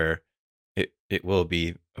now where it will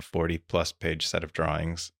be a 40 plus page set of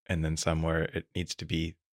drawings, and then somewhere it needs to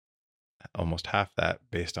be almost half that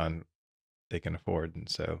based on they can afford. And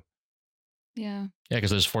so Yeah. Yeah,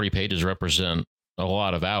 because those 40 pages represent a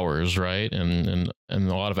lot of hours, right? And a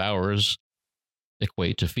lot of hours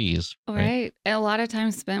equate to fees. Right. A lot of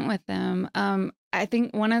time spent with them. I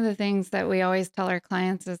think one of the things that we always tell our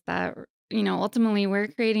clients is that, ultimately we're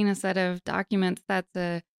creating a set of documents that's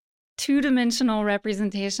a 2-dimensional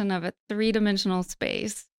representation of a 3-dimensional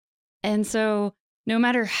space. And so no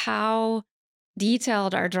matter how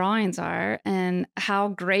detailed our drawings are and how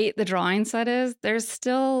great the drawing set is, there's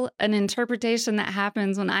still an interpretation that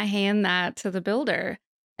happens when I hand that to the builder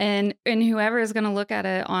and whoever is going to look at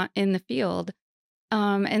it in the field.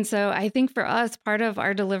 And so I think for us, part of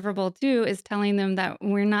our deliverable too is telling them that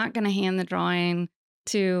we're not going to hand the drawing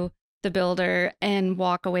to the builder and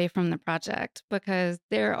walk away from the project, because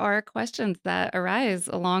there are questions that arise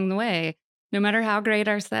along the way, no matter how great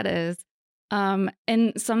our set is.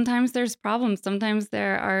 And sometimes there's problems. Sometimes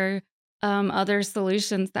there are other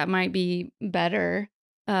solutions that might be better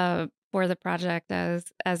for the project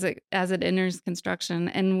as it enters construction.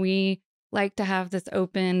 And we like to have this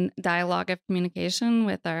open dialogue of communication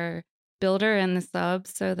with our builder and the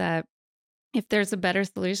subs, so that if there's a better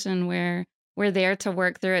solution, we're there to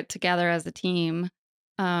work through it together as a team,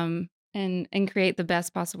 and create the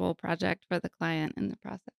best possible project for the client in the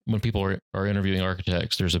process. When people are interviewing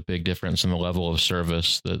architects, there's a big difference in the level of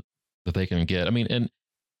service that they can get. I mean, and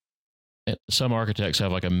some architects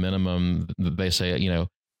have like a minimum that they say,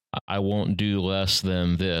 I won't do less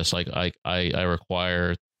than this. Like I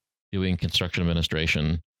require doing construction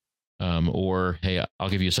administration, or, hey, I'll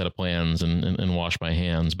give you a set of plans and wash my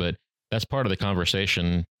hands. But that's part of the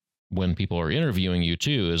conversation when people are interviewing you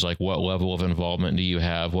too, is like, what level of involvement do you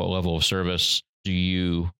have? What level of service do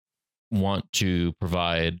you want to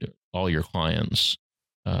provide all your clients,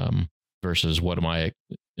 versus what am I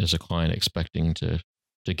as a client expecting to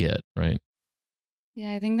get, right?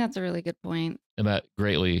 Yeah, I think that's a really good point. And that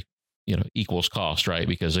greatly, equals cost, right?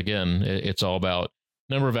 Because again, it's all about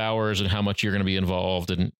number of hours and how much you're going to be involved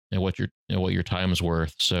and what your time is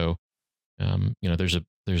worth. So, there's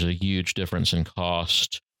a huge difference in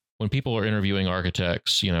cost. When people are interviewing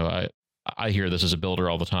architects, I hear this as a builder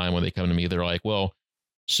all the time when they come to me. They're like, well,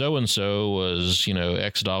 so-and-so was,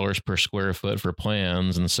 X dollars per square foot for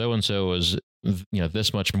plans, and so-and-so was,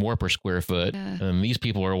 this much more per square foot. Yeah. And these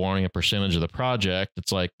people are wanting a percentage of the project.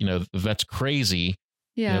 It's like, that's crazy.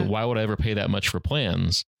 Yeah. Why would I ever pay that much for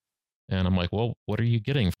plans? And I'm like, well, what are you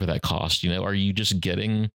getting for that cost? Are you just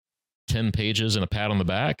getting 10 pages and a pat on the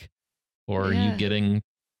back? Or are you getting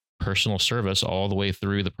personal service all the way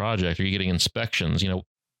through the project? Are you getting inspections?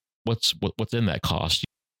 What's in that cost?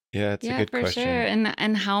 Yeah, it's a good question. Sure.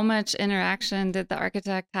 And how much interaction did the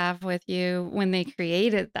architect have with you when they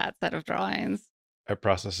created that set of drawings? Our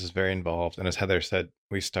process is very involved. And as Heather said,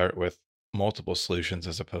 we start with multiple solutions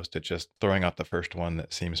as opposed to just throwing out the first one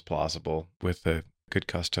that seems plausible. With a good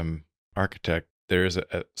custom architect, there is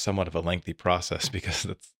a somewhat of a lengthy process, because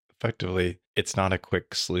it's not a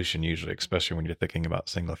quick solution usually, especially when you're thinking about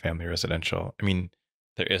single family residential. I mean,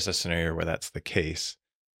 there is a scenario where that's the case,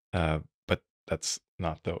 but that's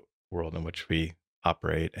not the world in which we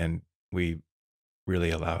operate. And we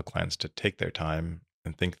really allow clients to take their time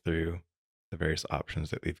and think through the various options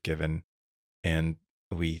that we've given. And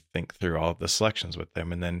we think through all of the selections with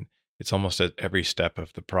them. And then it's almost at every step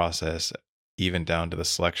of the process, even down to the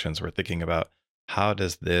selections, we're thinking about, how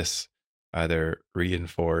does this either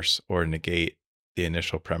reinforce or negate the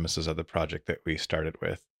initial premises of the project that we started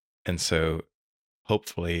with? And so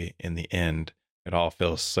hopefully in the end, it all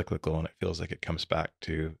feels cyclical, and it feels like it comes back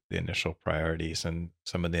to the initial priorities and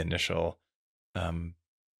some of the initial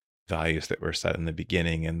values that were set in the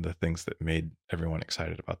beginning and the things that made everyone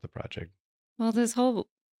excited about the project. Well, this whole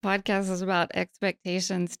podcast is about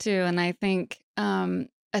expectations too. And I think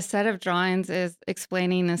a set of drawings is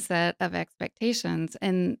explaining a set of expectations.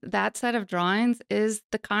 And that set of drawings is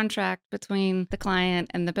the contract between the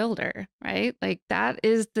client and the builder, right? Like that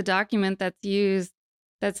is the document that's used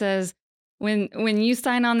that says, when you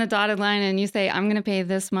sign on the dotted line and you say, I'm going to pay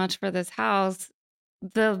this much for this house,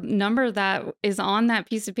 the number that is on that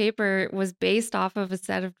piece of paper was based off of a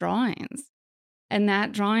set of drawings. And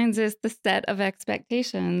that drawings is the set of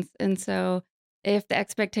expectations. And so if the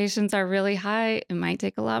expectations are really high, it might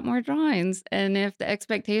take a lot more drawings. And if the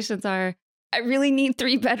expectations are, I really need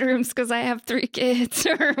 3 bedrooms because I have 3 kids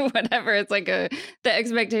or whatever, it's like the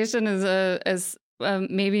expectation is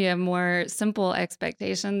maybe a more simple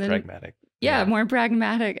expectation than Pragmatic. Yeah, more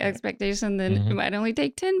pragmatic expectation than it might only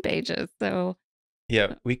take 10 pages. So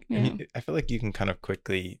I mean, I feel like you can kind of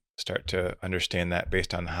quickly start to understand that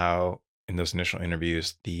based on how in those initial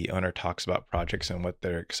interviews the owner talks about projects and what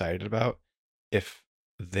they're excited about. If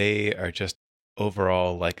they are just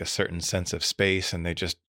overall like a certain sense of space and they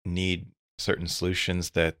just need certain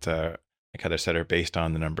solutions that, like Heather said, are based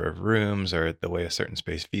on the number of rooms or the way a certain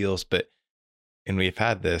space feels. And we've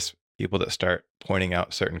had people that start pointing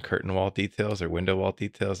out certain curtain wall details or window wall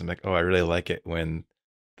details. I'm like, oh, I really like it when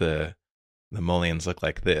the mullions look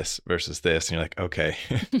like this versus this. And you're like, okay,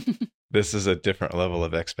 this is a different level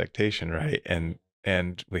of expectation, right?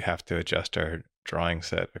 And we have to adjust our drawing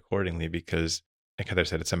set accordingly because, like Heather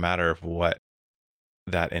said, it's a matter of what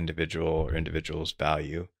that individual or individuals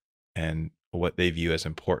value and what they view as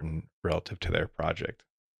important relative to their project.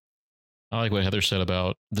 I like what Heather said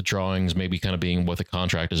about the drawings maybe kind of being what the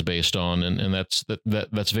contract is based on. And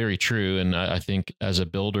that's very true. And I think as a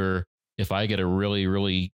builder, if I get a really,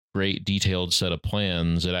 really great detailed set of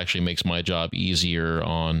plans, it actually makes my job easier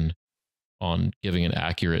on giving an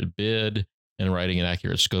accurate bid and writing an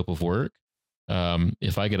accurate scope of work.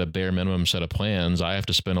 If I get a bare minimum set of plans, I have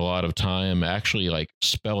to spend a lot of time actually like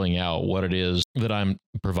spelling out what it is that I'm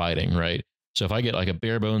providing, right? So if I get like a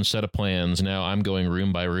bare bones set of plans, now I'm going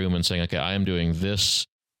room by room and saying, okay, I am doing this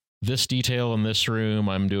detail in this room.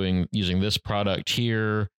 I'm using this product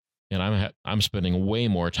here, and I'm spending way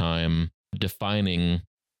more time defining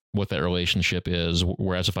what that relationship is.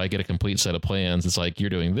 Whereas if I get a complete set of plans, it's like you're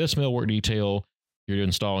doing this millwork detail, you're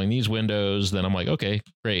installing these windows. Then I'm like, okay,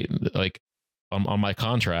 great. Like on my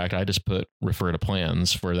contract, I just refer to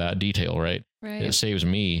plans for that detail, right? Right. It saves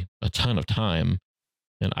me a ton of time.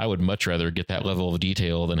 And I would much rather get that level of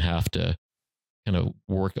detail than have to kind of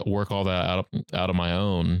work all that out of my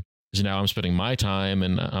own. Because now I'm spending my time,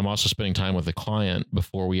 and I'm also spending time with the client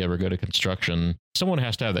before we ever go to construction. Someone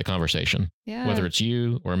has to have that conversation. Yeah. Whether it's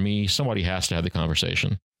you or me, somebody has to have the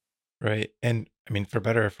conversation. Right. And I mean, for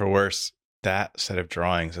better or for worse, that set of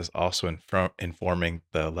drawings is also informing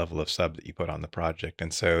the level of sub that you put on the project.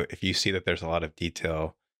 And so if you see that there's a lot of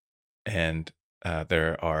detail and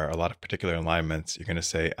there are a lot of particular alignments, you're going to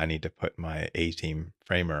say, I need to put my A-team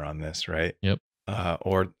framer on this, right? Yep.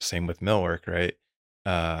 Or same with millwork, right?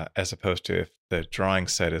 As opposed to if the drawing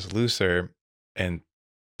set is looser and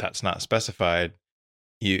that's not specified,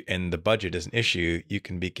 and the budget is an issue, you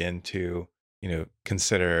can begin to,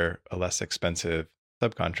 consider a less expensive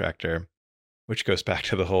subcontractor, which goes back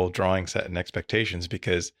to the whole drawing set and expectations.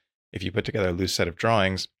 Because if you put together a loose set of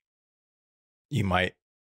drawings, you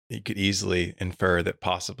could easily infer that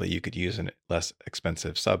possibly you could use a less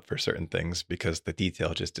expensive sub for certain things because the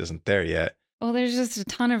detail just isn't there yet. Well, there's just a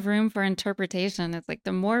ton of room for interpretation. It's like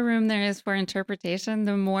the more room there is for interpretation,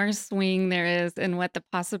 the more swing there is in what the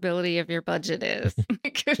possibility of your budget is.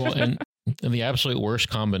 Well, and the absolute worst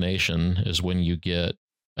combination is when you get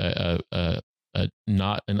a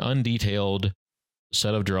not an undetailed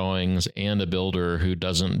set of drawings and a builder who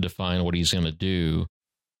doesn't define what he's going to do.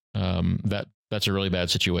 That's a really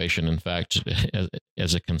bad situation. In fact,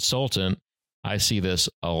 as a consultant, I see this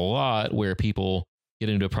a lot where people get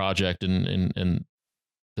into a project and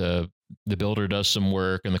the builder does some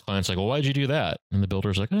work and the client's like, well, why'd you do that? And the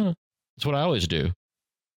builder's like, oh, that's what I always do.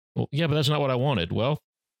 Well, yeah, but that's not what I wanted. Well,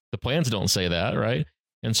 the plans don't say that, right?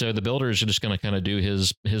 And so the builder is just going to kind of do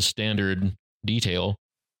his standard detail,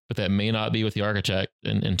 but that may not be what the architect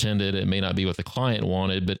intended. It may not be what the client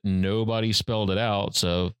wanted, but nobody spelled it out.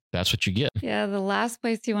 So that's what you get. Yeah, the last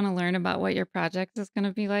place you want to learn about what your project is going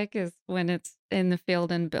to be like is when it's in the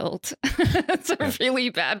field and built. It's a really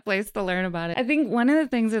bad place to learn about it. I think one of the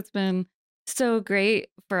things that's been so great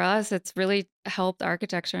for us, it's really helped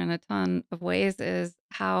architecture in a ton of ways, is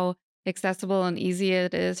how accessible and easy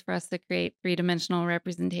it is for us to create 3-dimensional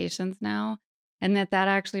representations now. And that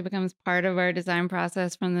actually becomes part of our design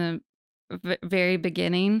process from the very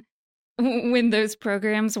beginning. When those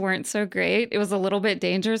programs weren't so great, it was a little bit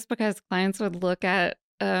dangerous because clients would look at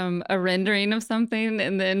a rendering of something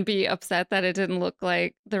and then be upset that it didn't look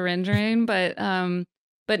like the rendering. But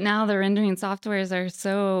now the rendering softwares are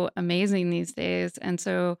so amazing these days. And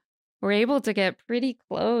so we're able to get pretty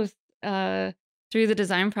close through the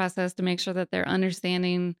design process to make sure that they're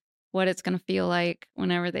understanding what it's going to feel like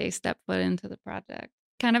whenever they step foot into the project.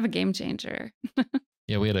 Kind of a game changer.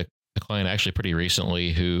 Yeah, we had a client actually pretty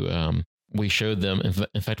recently who we showed them.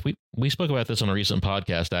 In fact, we spoke about this on a recent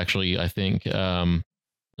podcast. Actually, I think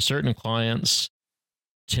certain clients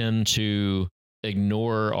tend to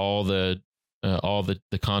ignore all the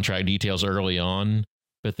contract details early on,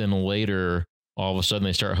 but then later, all of a sudden,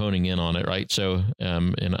 they start honing in on it, right? So,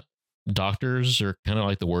 and doctors are kind of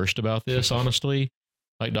like the worst about this, honestly.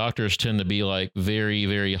 Like doctors tend to be like very,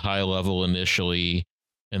 very high level initially.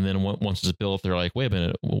 And then once it's built, they're like, wait a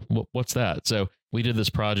minute, what's that? So we did this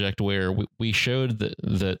project where we showed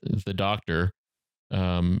the doctor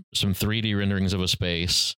some 3D renderings of a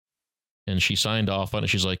space, and she signed off on it.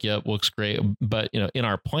 She's like, yep, looks great. But in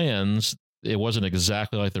our plans, it wasn't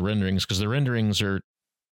exactly like the renderings, because the renderings are,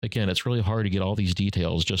 again, it's really hard to get all these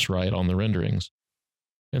details just right on the renderings.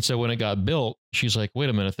 And so when it got built, she's like, wait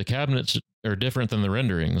a minute, the cabinets are different than the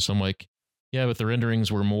renderings. I'm like, yeah, but the renderings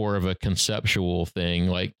were more of a conceptual thing,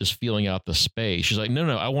 like just feeling out the space. She's like,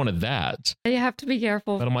 no, I wanted that. You have to be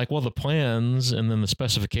careful. But I'm like, well, the plans and then the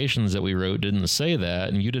specifications that we wrote didn't say that,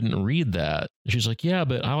 and you didn't read that. She's like, yeah,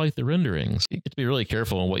 but I like the renderings. You have to be really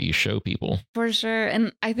careful on what you show people. For sure.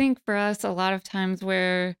 And I think for us, a lot of times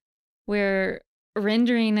we're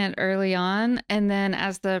rendering it early on, and then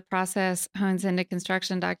as the process hones into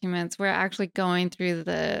construction documents, we're actually going through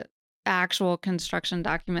the actual construction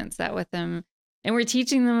document set with them, and we're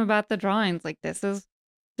teaching them about the drawings. Like, this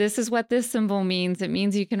is what this symbol means. It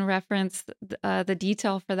means you can reference the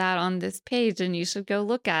detail for that on this page, and you should go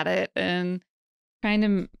look at it. And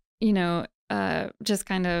trying to just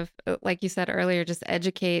kind of, like you said earlier, just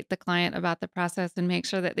educate the client about the process and make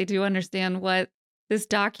sure that they do understand what this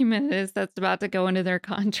document is that's about to go into their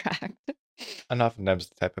contract. And oftentimes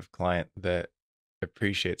the type of client that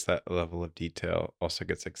appreciates that level of detail also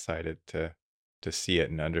gets excited to see it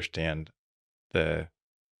and understand the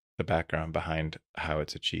background behind how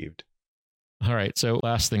it's achieved. All right. So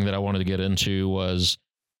last thing that I wanted to get into was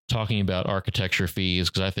talking about architecture fees,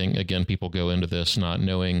 because I think, again, people go into this not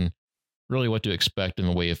knowing really what to expect in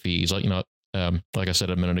the way of fees. Like, like I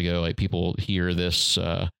said a minute ago, like people hear this,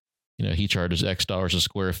 he charges X dollars a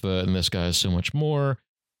square foot and this guy is so much more.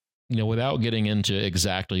 Without getting into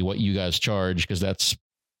exactly what you guys charge, because that's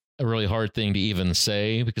a really hard thing to even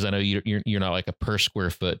say, because I know you're not like a per square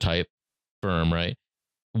foot type firm, right?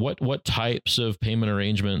 What types of payment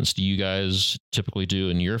arrangements do you guys typically do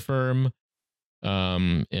in your firm?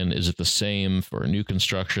 And is it the same for new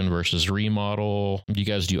construction versus remodel? Do you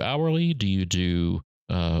guys do hourly? Do you do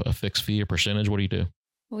a fixed fee or percentage? What do you do?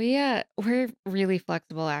 We're really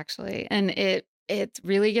flexible, actually, and it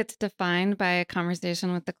really gets defined by a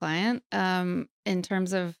conversation with the client in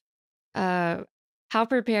terms of how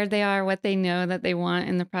prepared they are, what they know that they want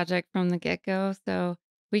in the project from the get-go. So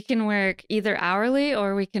we can work either hourly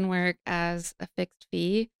or we can work as a fixed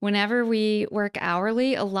fee. Whenever we work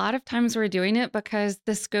hourly, a lot of times we're doing it because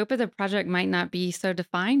the scope of the project might not be so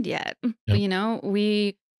defined yet. Yep.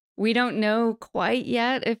 We don't know quite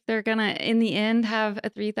yet if they're going to, in the end, have a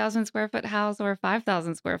 3,000 square foot house or a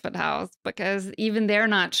 5,000 square foot house, because even they're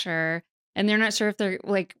not sure. And they're not sure if they're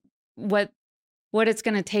like what it's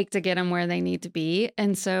going to take to get them where they need to be.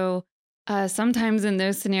 And so sometimes in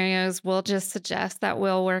those scenarios, we'll just suggest that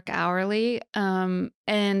we'll work hourly, and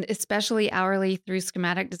especially hourly through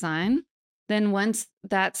schematic design. Then once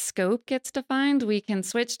that scope gets defined, we can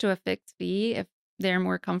switch to a fixed fee if they're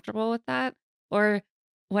more comfortable with that. Or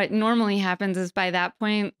what normally happens is by that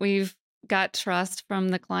point, we've got trust from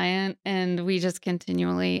the client and we just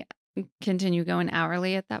continue going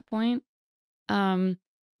hourly at that point.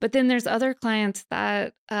 But then there's other clients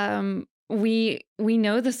that we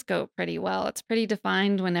know the scope pretty well. It's pretty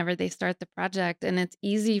defined whenever they start the project. And it's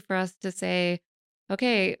easy for us to say,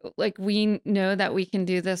 okay, like we know that we can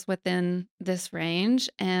do this within this range.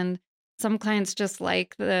 And some clients just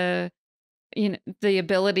like the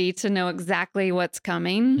ability to know exactly what's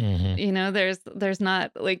coming. Mm-hmm. There's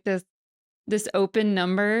not like this open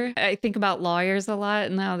number. I think about lawyers a lot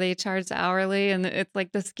and how they charge hourly, and it's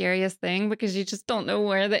like the scariest thing because you just don't know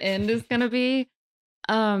where the end is going to be.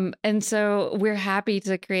 And so we're happy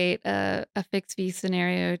to create a fixed fee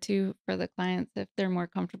scenario too for the clients if they're more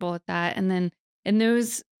comfortable with that. And then in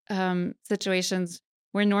those situations,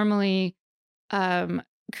 we're normally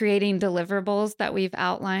creating deliverables that we've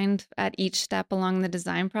outlined at each step along the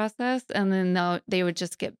design process, and then they would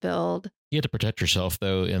just get billed. You have to protect yourself,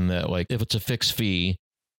 though, in that, like, if it's a fixed fee,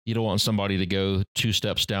 you don't want somebody to go 2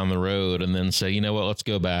 steps down the road and then say, you know what, let's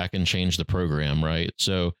go back and change the program, right?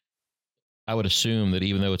 So I would assume that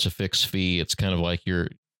even though it's a fixed fee, it's kind of like you're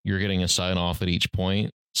getting a sign off at each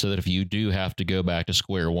point, so that if you do have to go back to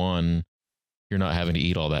square one, you're not having to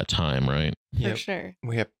eat all that time, right? For sure.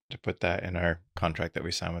 We have to put that in our contract that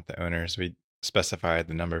we sign with the owners. We specify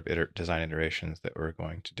the number of design iterations that we're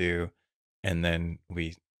going to do. And then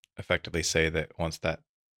we effectively say that once that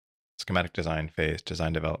schematic design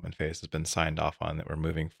development phase has been signed off on, that we're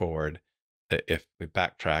moving forward, that if we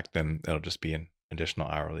backtrack, then it'll just be an additional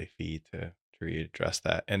hourly fee to readdress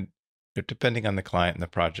that. And depending on the client and the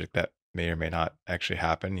project, that may or may not actually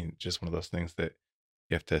happen. Just one of those things that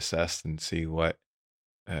you have to assess and see what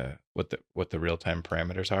the real time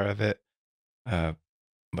parameters are of it. But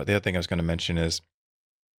the other thing I was going to mention is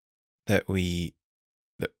that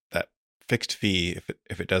that fixed fee,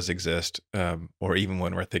 if it does exist, or even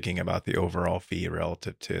when we're thinking about the overall fee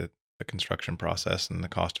relative to the construction process and the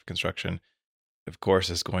cost of construction, of course,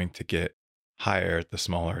 is going to get higher the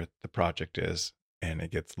smaller the project is, and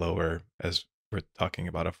it gets lower as we're talking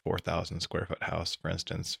about a 4,000 square foot house, for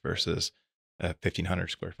instance, versus a 1,500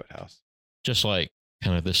 square foot house. Just like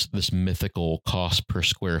kind of this mythical cost per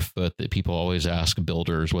square foot that people always ask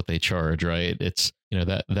builders what they charge, right? It's,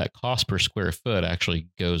 that cost per square foot actually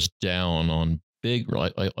goes down on big,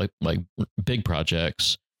 like big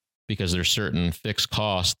projects, because there's certain fixed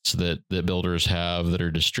costs that builders have that are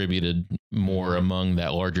distributed more among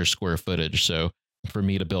that larger square footage. So for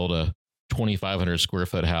me to build a 2,500 square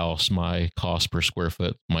foot house, my cost per square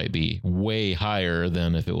foot might be way higher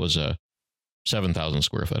than if it was a 7,000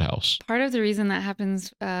 square foot house. Part of the reason that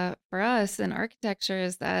happens for us in architecture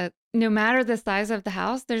is that no matter the size of the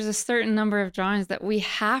house, there's a certain number of drawings that we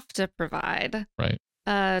have to provide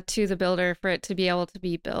to the builder for it to be able to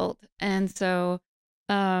be built. And so,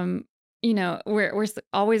 we're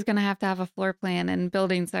always going to have a floor plan and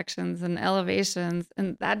building sections and elevations,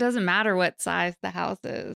 and that doesn't matter what size the house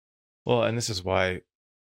is. Well, and this is why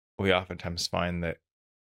we oftentimes find that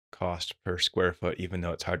cost per square foot, even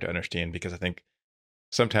though it's hard to understand, because I think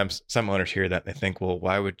sometimes some owners hear that and they think, well,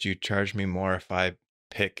 why would you charge me more if I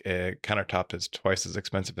pick a countertop that's twice as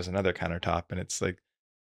expensive as another countertop? And it's like,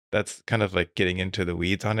 that's kind of like getting into the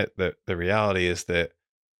weeds on it. The reality is that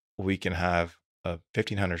we can have a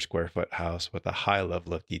 1,500 square foot house with a high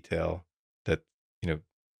level of detail that,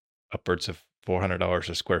 upwards of $400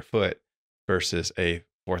 a square foot, versus a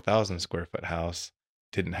 4,000 square foot house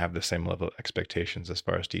didn't have the same level of expectations as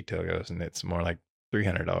far as detail goes, and it's more like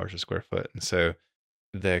 $300 a square foot. And so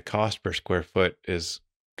the cost per square foot is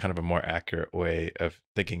kind of a more accurate way of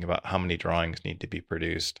thinking about how many drawings need to be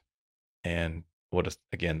produced and what is,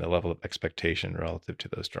 again, the level of expectation relative to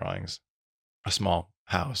those drawings. A small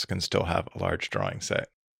house can still have a large drawing set.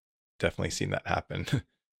 Definitely seen that happen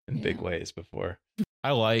in big ways before.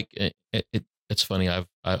 I like it. It's funny. I've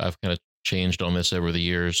kind of changed on this over the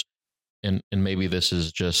years. And maybe this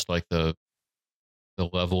is just like the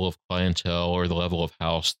level of clientele or the level of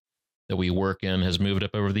house that we work in has moved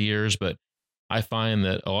up over the years. But I find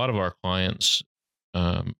that a lot of our clients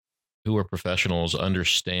who are professionals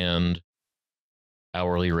understand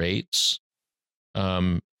hourly rates.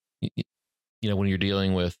 When you're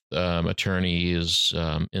dealing with attorneys,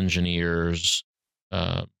 engineers,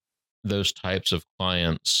 those types of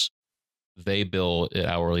clients, they bill at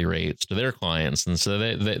hourly rates to their clients. And so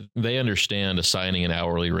they understand assigning an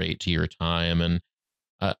hourly rate to your time. And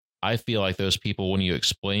I feel like those people, when you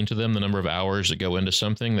explain to them the number of hours that go into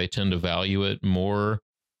something, they tend to value it more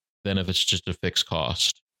than if it's just a fixed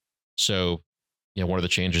cost. So, one of the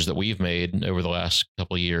changes that we've made over the last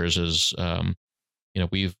couple of years is,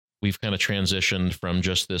 we've kind of transitioned from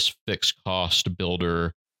just this fixed cost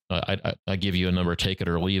builder. I give you a number, take it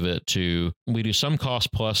or leave it, to we do some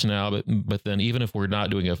cost plus now, but then even if we're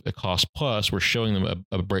not doing a cost plus, we're showing them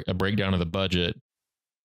a breakdown of the budget,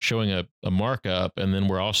 showing a markup, and then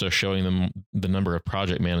we're also showing them the number of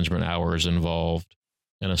project management hours involved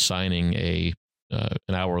and assigning an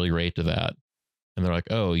hourly rate to that. And they're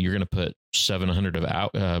like, oh, you're going to put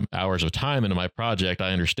 700 hours of time into my project.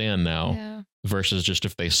 I understand now. Yeah. Versus just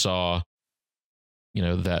if they saw,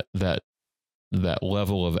 that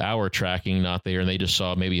level of hour tracking not there, and they just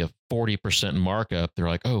saw maybe a 40% markup, they're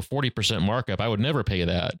like, oh, 40% markup, I would never pay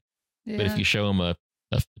that. Yeah. But if you show them a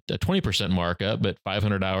 20% markup, but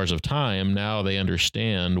 500 hours of time, now they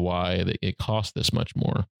understand why it costs this much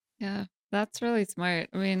more. Yeah, that's really smart.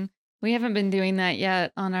 I mean, we haven't been doing that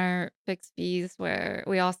yet on our fixed fees, where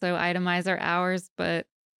we also itemize our hours, but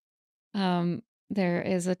there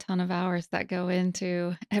is a ton of hours that go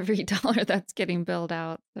into every dollar that's getting billed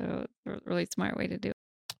out. So it's a really smart way to do it.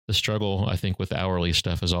 The struggle, I think, with hourly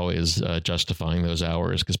stuff is always justifying those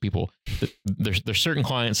hours, because there's certain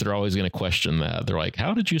clients that are always going to question that. They're like,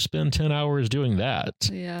 how did you spend 10 hours doing that?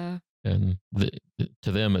 Yeah. And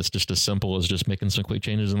to them, it's just as simple as just making some quick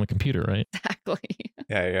changes on the computer, right? Exactly.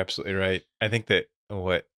 Yeah, you're absolutely right. I think that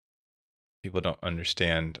what people don't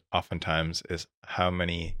understand oftentimes is how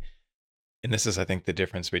many, and this is, I think, the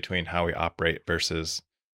difference between how we operate versus,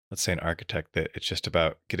 let's say, an architect, that it's just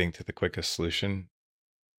about getting to the quickest solution,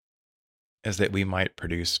 is that we might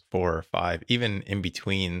produce 4 or 5, even in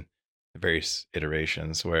between the various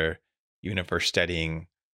iterations, where even if we're studying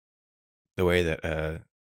the way that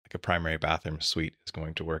like a primary bathroom suite is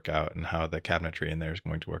going to work out and how the cabinetry in there is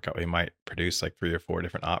going to work out, we might produce like 3 or 4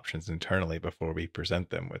 different options internally before we present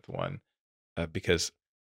them with one, because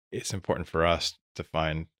it's important for us to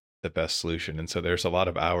find the best solution. And so there's a lot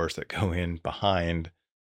of hours that go in behind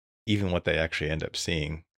even what they actually end up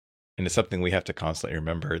seeing. And it's something we have to constantly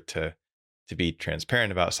remember to be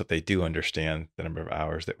transparent about, so that they do understand the number of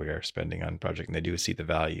hours that we are spending on project, and they do see the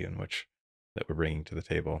value in which that we're bringing to the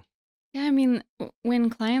table. Yeah, I mean, when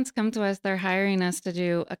clients come to us, they're hiring us to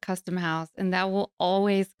do a custom house, and that will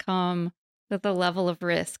always come with a level of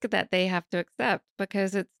risk that they have to accept,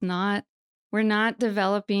 because we're not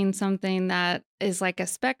developing something that is like a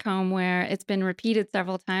spec home where it's been repeated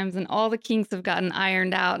several times and all the kinks have gotten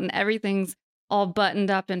ironed out and everything's all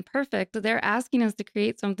buttoned up and perfect. They're asking us to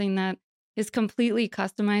create something that is completely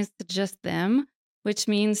customized to just them, which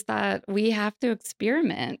means that we have to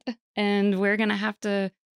experiment, and we're going to have to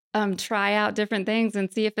try out different things and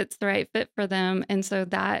see if it's the right fit for them. And so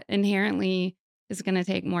that inherently is going to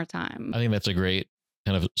take more time. I think that's a great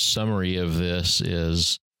kind of summary of this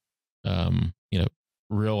is,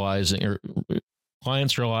 realizing, or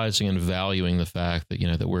clients realizing and valuing the fact that,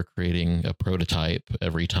 that we're creating a prototype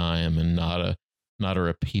every time and not a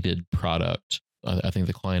repeated product. I think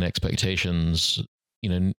the client expectations,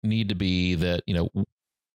 need to be that,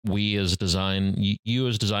 we as design, you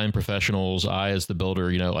as design professionals, I as the builder,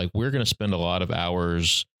 we're going to spend a lot of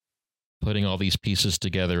hours putting all these pieces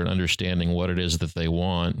together and understanding what it is that they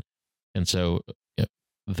want. And so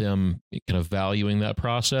them kind of valuing that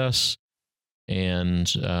process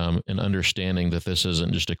and understanding that this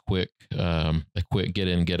isn't just a quick get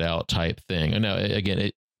in, get out type thing. And now, again,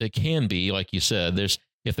 it can be, like you said,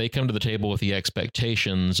 if they come to the table with the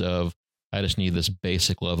expectations of, I just need this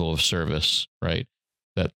basic level of service, right?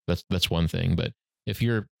 That's one thing. But if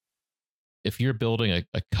you're building a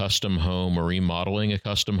custom home or remodeling a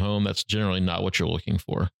custom home, that's generally not what you're looking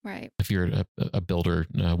for. Right. If you're a builder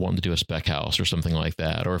wanting to do a spec house or something like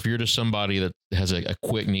that, or if you're just somebody that has a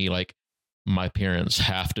quick need, like my parents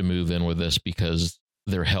have to move in with this because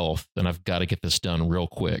their health and I've got to get this done real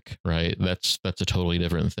quick, right? That's a totally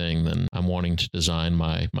different thing than I'm wanting to design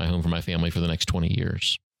my home for my family for the next 20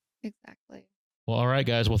 years. Exactly. Well, all right,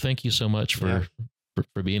 guys. Well, thank you so much for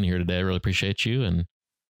being here today. I really appreciate you. And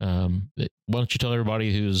why don't you tell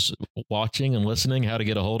everybody who's watching and listening how to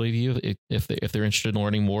get a hold of you if they're interested in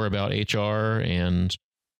learning more about HR and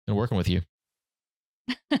working with you?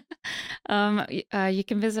 You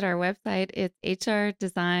can visit our website. It's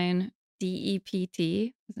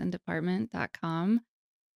HRDesign.DEPT, department.com.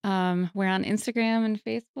 We're on Instagram and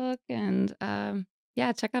Facebook, and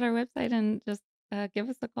check out our website and just give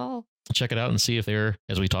us a call. Check it out and see if they're,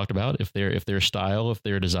 as we talked about, if their style, if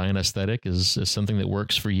their design aesthetic is something that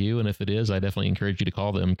works for you. And if it is, I definitely encourage you to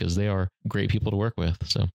call them because they are great people to work with.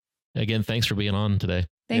 So again, thanks for being on today.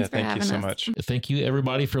 Thanks for having us. Thank you so much. Thank you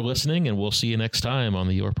everybody for listening, and we'll see you next time on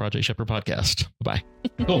the Your Project Shepherd podcast. Bye.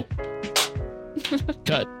 Cool.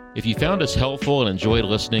 Cut. If you found us helpful and enjoyed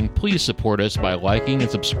listening, please support us by liking and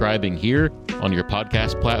subscribing here on your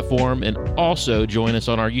podcast platform, and also join us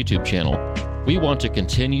on our YouTube channel. We want to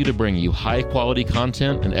continue to bring you high-quality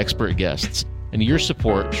content and expert guests, and your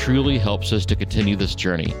support truly helps us to continue this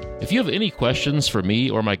journey. If you have any questions for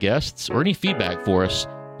me or my guests, or any feedback for us,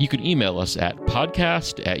 you can email us at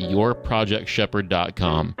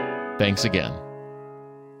podcast@yourprojectshepherd.com. Thanks again.